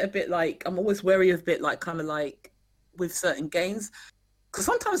 sometimes I get a bit like, I'm always wary of a bit like, kind of like, with certain games. Because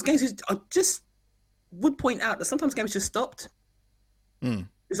sometimes games are just, would point out that sometimes games just stopped.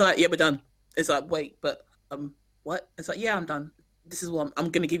 It's like, yeah, we're done. It's like, wait, but what? It's like, yeah, I'm done. This is what I'm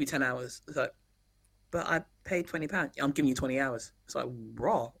going to give you 10 hours. It's like, but I paid £20. I'm giving you 20 hours. It's like,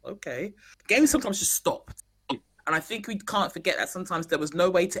 raw, okay. Games sometimes just stopped. And I think we can't forget that sometimes there was no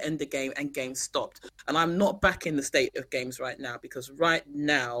way to end the game and games stopped. And I'm not back in the state of games right now because right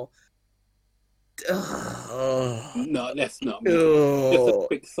now... No, let's not. Oh. Just a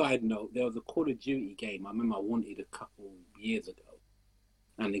quick side note. There was a Call of Duty game I remember I wanted a couple years ago.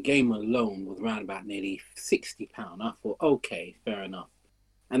 And the game alone was around about nearly £60. I thought, okay, fair enough.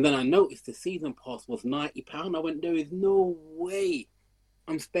 And then I noticed the season pass was £90. I went, there is no way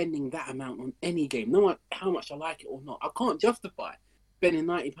I'm spending that amount on any game, no matter how much I like it or not. I can't justify spending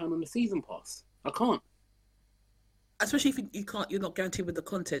 £90 on the season pass. I can't. Especially if you're not guaranteed with the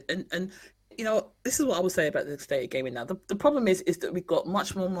content. And you know, this is what I would say about the state of gaming now. The problem is that we've got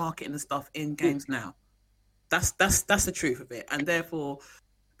much more marketing and stuff in games now. That's the truth of it. And therefore,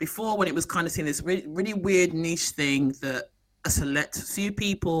 before when it was kind of seen as really, really weird niche thing that a select few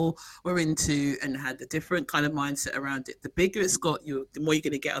people were into and had a different kind of mindset around it. The bigger it's got, the more you're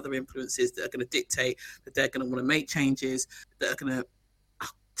going to get other influences that are going to dictate that they're going to want to make changes, that are going to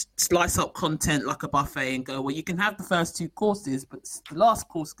slice up content like a buffet and go, well, you can have the first 2 courses, but the last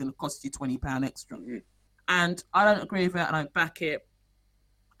course is going to cost you £20 extra. And I don't agree with that, and I back it.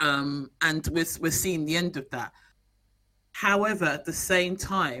 And we're seeing the end of that. However, at the same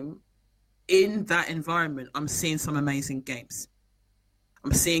time, in that environment, I'm seeing some amazing games.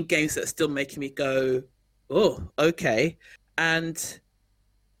 I'm seeing games that are still making me go, oh, okay. And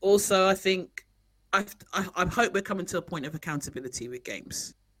also, I think I hope we're coming to a point of accountability with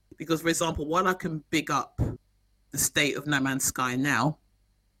games. Because, for example, while I can big up the state of No Man's Sky now,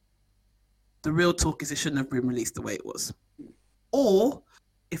 the real talk is it shouldn't have been released the way it was. Or,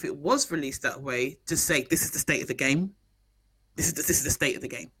 if it was released that way, just say, this is the state of the game. This is the state of the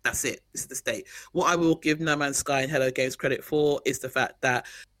game. That's it. This is the state. What I will give No Man's Sky and Hello Games credit for is the fact that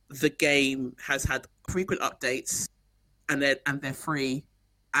the game has had frequent updates and they're free,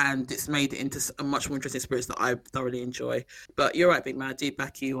 and it's made it into a much more interesting experience that I thoroughly enjoy. But you're right, Big Man. I do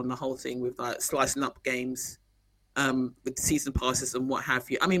back you on the whole thing with like slicing up games with season passes and what have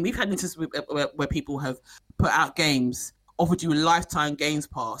you. I mean, we've had instances where people have put out games, offered you a lifetime games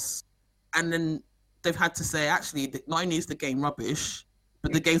pass, and then they've had to say, actually, not only is the game rubbish,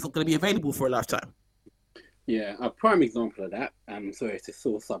 but the game's not going to be available for a lifetime. Yeah, a prime example of that, sorry, it's a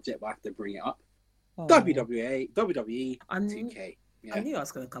sore subject, but I have to bring it up. WWE 2K. Yeah. I knew I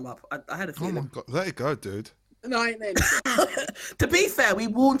was going to come up. I had a feeling. Oh my god, let it go, dude. No, I ain't To be fair, we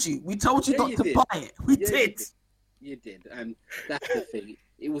warned you. We told you not to buy it. We did. You did, and that's the thing.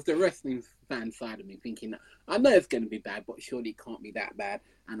 It was the wrestling fan side of me thinking, I know it's going to be bad, but surely it can't be that bad.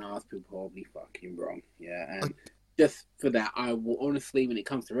 And I was probably fucking wrong. Yeah, and just for that, I will honestly, when it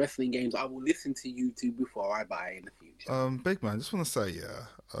comes to wrestling games, I will listen to YouTube before I buy in the future. Big Man, just want to say,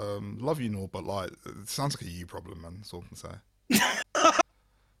 love you and all, but like, it sounds like a you problem, man. That's all I can say.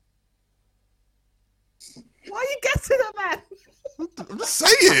 Why are you getting it, man? I'm just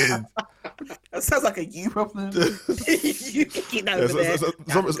saying. That sounds like a you problem. You kicking over there.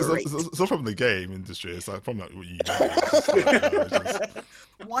 It's not from the game industry. It's like from like what you do.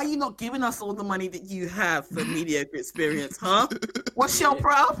 Why are you not giving us all the money that you have for mediocre experience, huh? What's your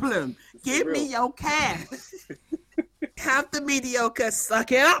problem? Give me your cash. Have the mediocre,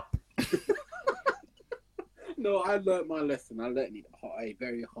 suck it up. No, I learned my lesson. I learned a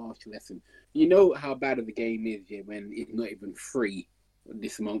very harsh lesson. You know how bad of the game is, yeah, when it's not even free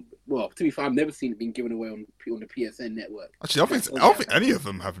this month. Well, to be fair, I've never seen it being given away on the PSN network. Actually, I don't think any of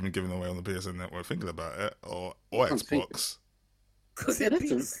them have been given away on the PSN network. Thinking about it, or Xbox. Because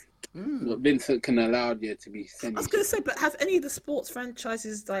Vincent can allow you to be sending. I was going to say, but have any of the sports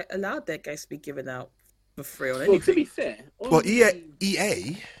franchises like allowed their games to be given out for free on anything? Well, to be fair, well,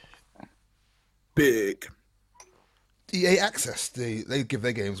 EA big. EA Access, they give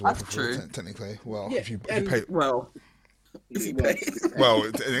their games away for free, true. technically. Well, yeah, if you pay. Well, If you Well,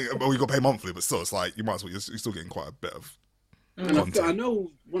 pay. Well, you got to pay monthly, but still, it's like you might as well. You're still getting quite a bit of And content. I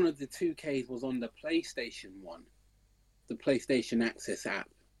know one of the 2Ks was on the PlayStation one, the PlayStation Access app.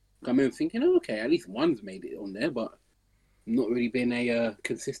 I remember thinking, oh, okay, at least one's made it on there, but not really been a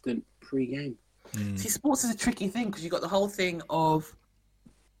consistent pre-game. See, sports is a tricky thing because you got the whole thing of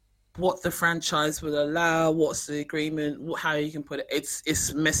what the franchise will allow, what's the agreement, how you can put it.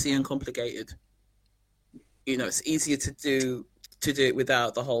 It's messy and complicated. You know, it's easier to do it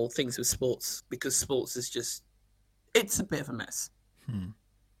without the whole things with sports because sports is just it's a bit of a mess.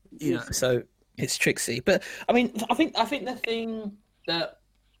 You know, so it's tricksy. But I mean, I think the thing that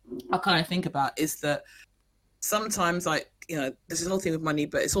I kind of think about is that sometimes, like, you know, there's a whole thing with money,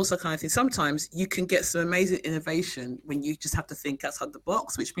 but it's also kind of thing. Sometimes you can get some amazing innovation when you just have to think outside the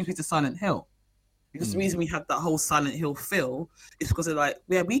box, which brings me to Silent Hill. Because the reason we had that whole Silent Hill feel is because they're like,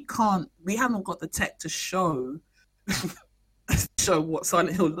 yeah, we haven't got the tech to show what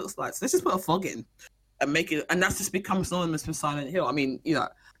Silent Hill looks like. So let's just put a fog in and make it, and that's just become synonymous with Silent Hill. I mean, you know,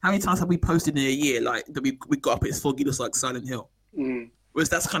 how many times have we posted in a year like that we got up, it's foggy, looks like Silent Hill? Whereas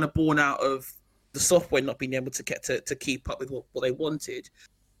that's kind of born out of the software not being able to get to keep up with what they wanted,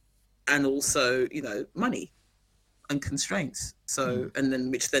 and also, you know, money and constraints. So and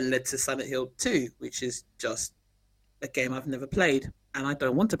then which then led to Silent Hill 2, which is just a game I've never played and I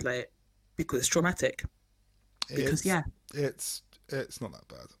don't want to play it because it's traumatic. Because it's not that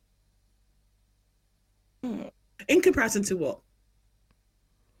bad. In comparison to what?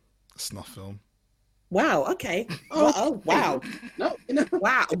 Snuff film. Wow. Okay. Oh wow. No.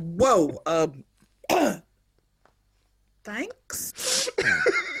 Wow. Whoa. Thanks.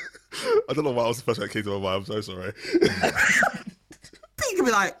 I don't know why I was the first that came to my mind. I'm so sorry. You could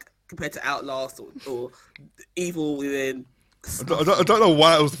be like compared to Outlast or Evil Within. I don't know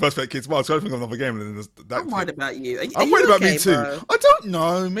why it was the first that came to mind. I was trying to think of another game, and then that. I'm worried about you. I'm worried about me too. Bro? I don't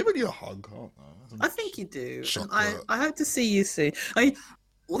know. Maybe I need a hug. I don't know. I think you do. Chocolate. I hope to see you soon.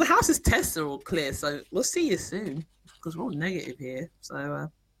 Well, the house's tests are all clear, so we'll see you soon because we're all negative here. So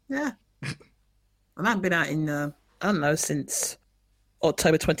yeah, I haven't been out in I don't know since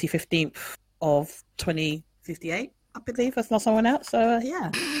October 2015 of 2058, I believe. That's not someone else. So yeah,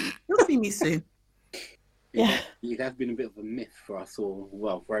 you'll see me soon. Yeah, It has been a bit of a myth for us all.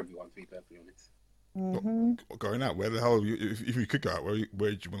 Well, for everyone, to be perfectly honest. Going out? Where the hell? If you could go out, where do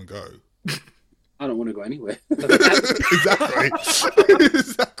you want to go? I don't want to go anywhere. Exactly.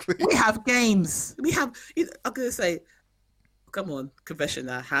 Exactly. we have games. We have. I'm gonna say, come on, confession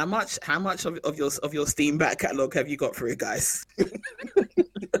now. How much of your Steam back catalog have you got through, guys?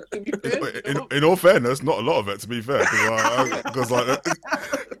 In all fairness, not a lot of it, to be fair,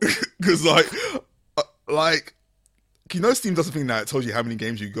 because like, you know, Steam does a thing now. It tells you how many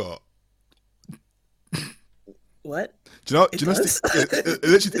games you got. What? Do you know? does? It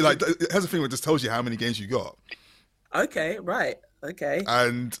literally, like, it has a thing where it just tells you how many games you got. Okay, right. Okay.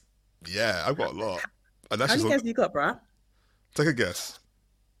 And yeah, I've got a lot. And that's How just many games you got, bruh? take a guess.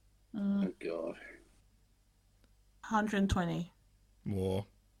 Oh God. 120. More.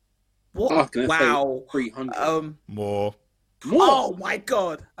 What? I was gonna say Wow. 300. More. Oh my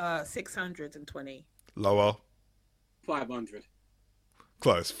god. 620. Lower. 500.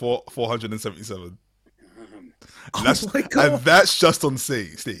 Close. 477. Oh And my God. and that's just on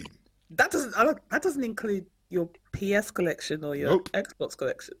Steam. That doesn't include your PS collection or your Nope. Xbox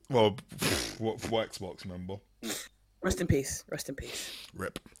collection. Well, what Xbox, remember? Rest in peace. Rest in peace.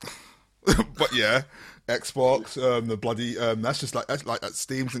 Rip. But yeah, Xbox, the bloody that's just like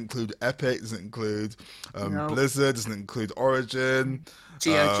Steam doesn't include Epic, doesn't include No. Blizzard, doesn't include Origin,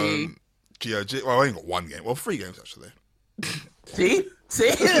 GOG. GOG. Well, I only got one game. Well, 3 games actually. See?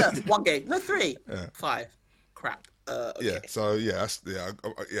 One game. No, 3. Yeah. 5. Crap. Okay. Yeah. So yeah,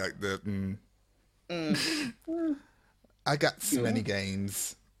 I got so many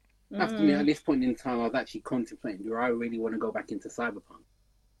games. I have to admit, at this point in time, I was actually contemplating, do I really want to go back into Cyberpunk?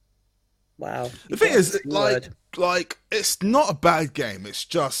 Wow. The thing is, Word. like it's not a bad game. It's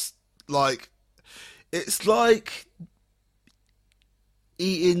just like it's like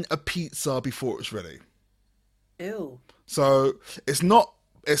eating a pizza before it's ready. Ew. So it's not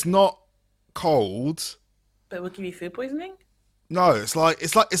cold. But it will give you food poisoning? No, it's like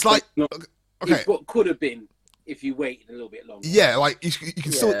No, okay. It's what could have been if you waited a little bit longer. Yeah, like you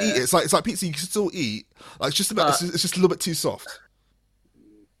can still Yeah. eat it. It's like pizza. You can still eat. Like it's just about. It's just a little bit too soft.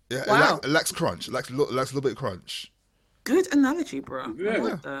 Yeah, Wow. it lacks crunch. It lacks a little bit of crunch. Good analogy, bro. Yeah. I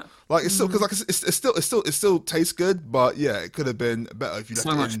like that. Like it's still because like it still tastes good, but yeah, it could have been better if you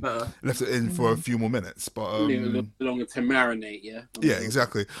So much better. left it in for a few more minutes. But Leave it a little longer to marinate, yeah. yeah,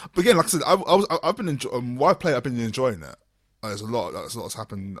 exactly. But again, like I said, I've been enjoying. While I play, I've been enjoying it. There's a lot that's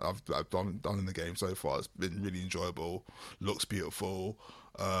happened. I've done in the game so far. It's been really enjoyable. Looks beautiful.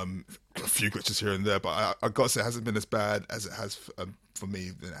 A few glitches here and there, but I got to say, it hasn't been as bad as it has for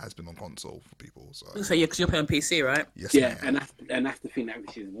me than it has been on console for people. So Yeah, because you're playing PC, right? yes, Yeah, ma'am. and that's the thing that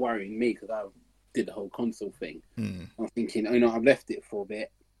which is worrying me because I did the whole console thing. Hmm. I'm thinking, I've left it for a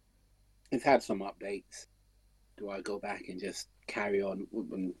bit. It's had some updates. Do I go back and just carry on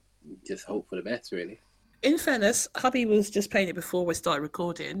and just hope for the best, really? In fairness, hubby was just playing it before we started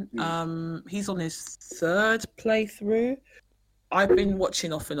recording. He's on his third playthrough. I've been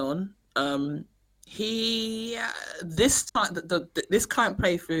watching off and on. He this time this current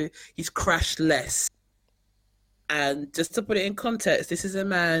playthrough, he's crashed less. And just to put it in context, this is a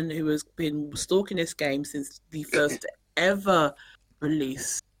man who has been stalking this game since the first ever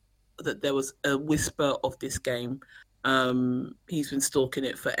release that there was a whisper of this game. He's been stalking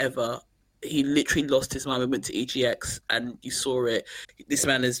it forever. He literally lost his mind and went to EGX, and you saw it. This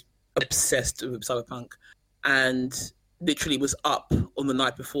man is obsessed with Cyberpunk, and literally was up on the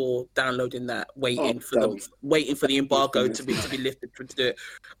night before downloading that, waiting for the embargo to be lifted to do it.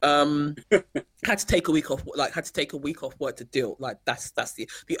 Had to take a week off work to do it. Like that's the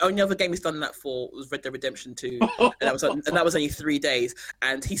only other game he's done that for was Red Dead Redemption 2, and that was only 3 days,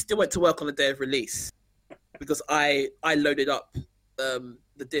 and he still went to work on the day of release because I loaded up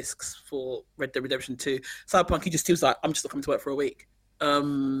the discs for Red Dead Redemption 2. Cyberpunk, he was like, I'm just not coming to work for a week.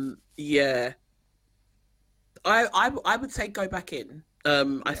 Yeah. I would say go back in.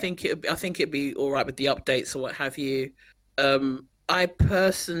 I think it'd be all right with the updates or what have you. I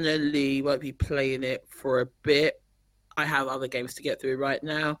personally won't be playing it for a bit. I have other games to get through right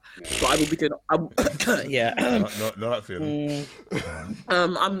now, but I will be doing. Yeah. No, that feeling.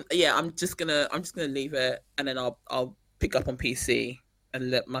 I'm just gonna leave it, and then I'll pick up on PC and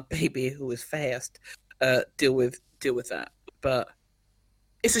let my baby, who is fast, deal with that. But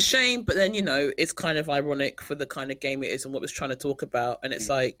it's a shame, but then, it's kind of ironic for the kind of game it is and what it's trying to talk about. And it's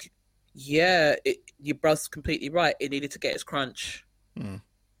like, yeah, your brother's completely right. It needed to get its crunch. And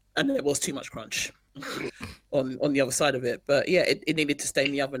there was too much crunch on the other side of it. But yeah, it needed to stay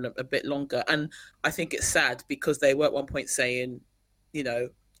in the oven a bit longer. And I think it's sad because they were at one point saying,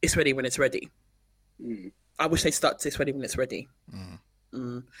 it's ready when it's ready. I wish they stuck to it's ready when it's ready.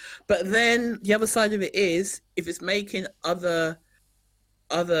 But then the other side of it is, if it's making other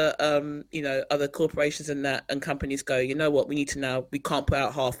corporations and companies go, you know what, we can't put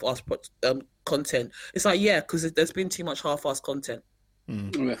out half-assed content. It's like, yeah, because there's been too much half-assed content.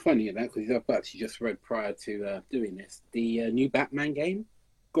 Well, it's funny that because I've actually just read prior to doing this the new Batman game,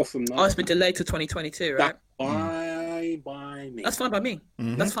 Gotham Knights. Oh, it's been delayed to 2022, right? By me. That's fine by me.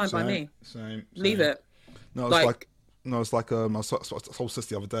 That's fine by me. Same. Leave it. No, it's like I told Sis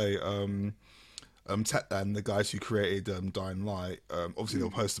the other day. And the guys who created Dying Light, obviously they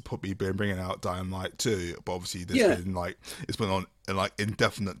were supposed to be bringing out Dying Light 2, but obviously there's been it's been on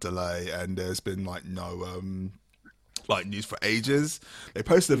indefinite delay, and there's been no news for ages. They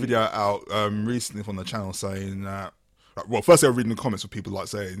posted a video out recently from the channel saying that. Well, first they were reading the comments with people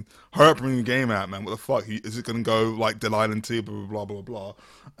saying, "Hurry up, bring the game out, man! What the fuck? Is it going to go like Dead Island 2, blah blah blah blah?"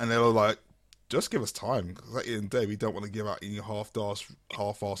 And they were like, just give us time, because at the end of the day, we don't want to give out any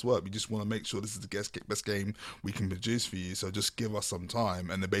half-assed work. We just want to make sure this is the best game we can produce for you. So just give us some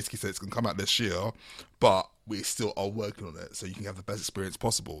time. And they basically said it's going to come out this year, but we still are working on it, so you can have the best experience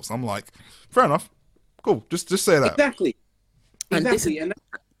possible. So I'm like, fair enough, cool. Just say that. Exactly. And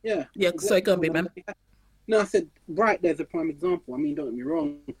Yeah. So go on, big man. No, I said, right, there's a prime example. I mean, don't get me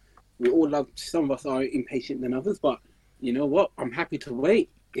wrong. We all love. Some of us are impatient than others, but you know what? I'm happy to wait.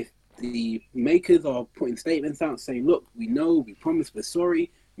 If the makers are putting statements out saying, look, we know, we promise, we're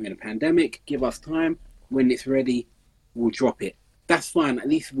sorry, we're in a pandemic, give us time. When it's ready, we'll drop it. That's fine. At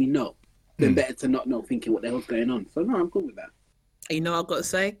least we know. Then better to not know, thinking what the hell's going on. So no, I'm good with that. You know what I've got to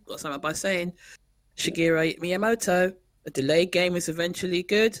say? Got to start by saying, Shigeru Miyamoto, a delayed game is eventually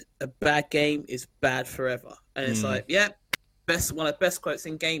good, a bad game is bad forever. And it's like, yeah, one of the best quotes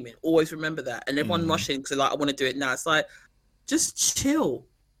in gaming. Always remember that. And everyone rushing because they're like, I want to do it now. It's like, just chill.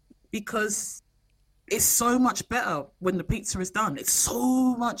 Because it's so much better when the pizza is done. It's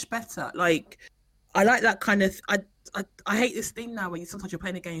so much better. Like, I like that kind of. I hate this thing now where sometimes you're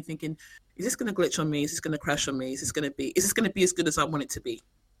playing a game and thinking, is this going to glitch on me? Is this going to crash on me? Is this going to be as good as I want it to be?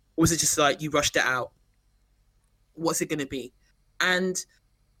 Or is it just like you rushed it out? What's it going to be? And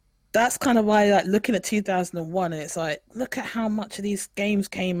that's kind of why, like, looking at 2001, and it's like, look at how much of these games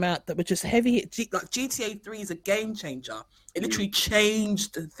came out that were just heavy. Like GTA 3 is a game changer. It literally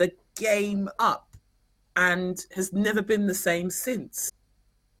changed the game up, and has never been the same since.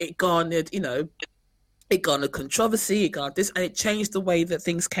 It garnered, it garnered controversy. It garnered this, and it changed the way that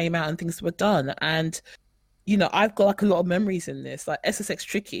things came out and things were done. And I've got like a lot of memories in this, like SSX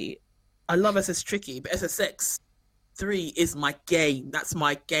Tricky. I love SS Tricky, but SSX 3 is my game. That's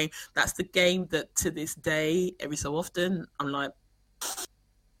my game. That's the game that to this day, every so often, I'm like,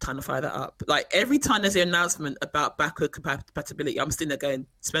 time to fire that up. Like every time there's an announcement about backward compatibility, I'm sitting there going,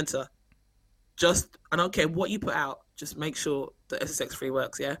 Spencer, I don't care what you put out, just make sure that SSX 3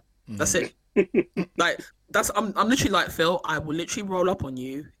 works. Yeah, that's it. Like I'm literally like, Phil, I will literally roll up on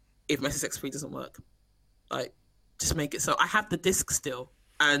you if SSX 3 doesn't work. Like, just make it so. I have the disc still,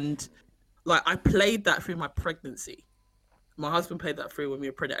 and like I played that through my pregnancy. My husband played that through when we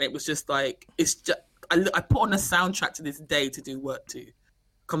were pregnant, and it was just like, it's just I put on a soundtrack to this day to do work to.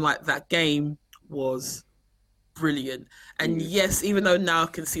 Come like, that game was brilliant. And yes, even though now I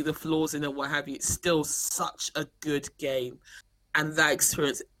can see the flaws in it, what have you, it's still such a good game. And that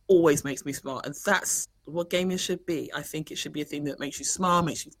experience always makes me smile. And that's what gaming should be. I think it should be a thing that makes you smile,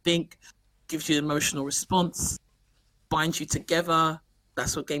 makes you think, gives you an emotional response, binds you together.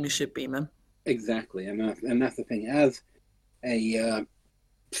 That's what gaming should be, man. Exactly. And that's the thing. As a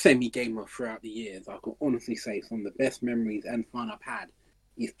semi-gamer throughout the years, I can honestly say some of the best memories and fun I've had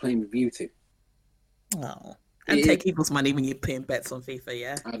is playing with you two. Oh. And take people's money when you're playing bets on FIFA,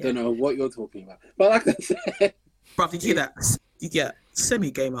 yeah? I don't know what you're talking about. But like I said... Bro, did you hear that? You get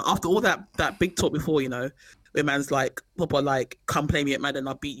semi-gamer. After all that big talk before, where man's like, Papa, like, come play me at Madden,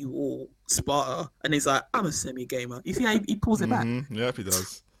 I'll beat you all, Sparta. And he's like, I'm a semi-gamer. You see how he pulls it back? Yeah, if he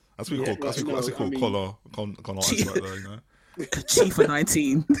does. That's what we call collar artists right there, Chifa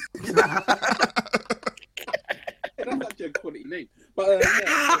 19. That's actually a quality name. But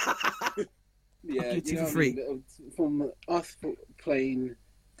yeah, free. From us playing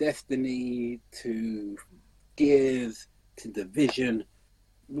Destiny to Gears to Division,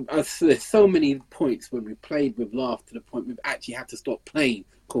 there's so many points where we played with laugh to the point we've actually had to stop playing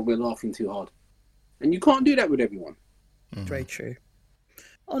because we're laughing too hard. And you can't do that with everyone. Very true.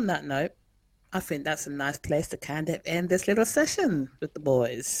 On that note, I think that's a nice place to kind of end this little session with the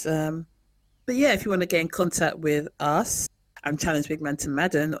boys. But yeah, if you want to get in contact with us and challenge Big Man to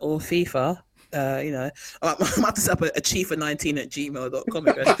Madden or FIFA, I'm about to set up a chifa19@gmail.com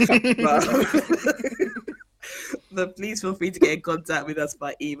address. But please feel free to get in contact with us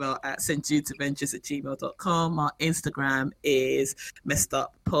by email at stjudesaventures@gmail.com. Our Instagram is Messed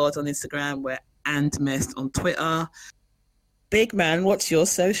Up Pod on Instagram. We're &messed on Twitter. Big Man, what's your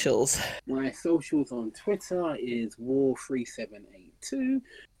socials? My socials on Twitter is War3782,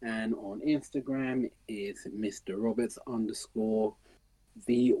 and on Instagram is Mr. Roberts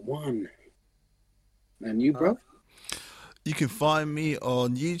 _V1. And you, bro? You can find me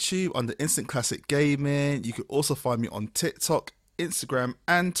on YouTube under Instant Classic Gaming. You can also find me on TikTok, Instagram,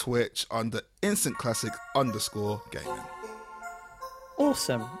 and Twitch under Instant Classic _Gaming.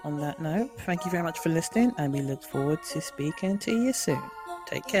 Awesome. On that note, thank you very much for listening, and we look forward to speaking to you soon.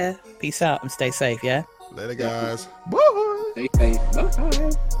 Take care. Peace out and stay safe, yeah? Later, guys. Bye. Stay safe.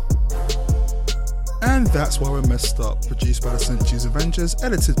 Bye. And that's why we're Messed Up. Produced by the St. Jude's Avengers,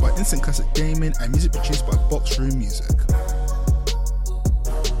 edited by Instant Classic Gaming, and music produced by Boxroom Music.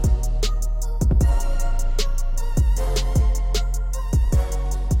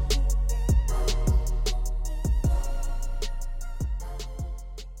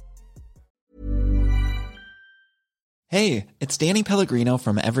 Hey, it's Danny Pellegrino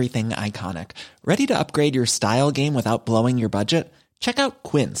from Everything Iconic. Ready to upgrade your style game without blowing your budget? Check out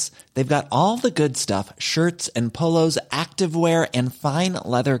Quince. They've got all the good stuff, shirts and polos, activewear, and fine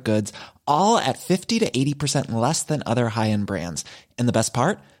leather goods, all at 50 to 80% less than other high-end brands. And the best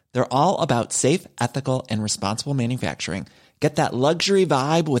part? They're all about safe, ethical, and responsible manufacturing. Get that luxury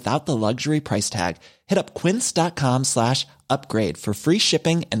vibe without the luxury price tag. Hit up quince.com/upgrade for free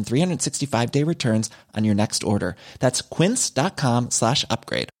shipping and 365-day returns on your next order. That's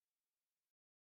quince.com/upgrade.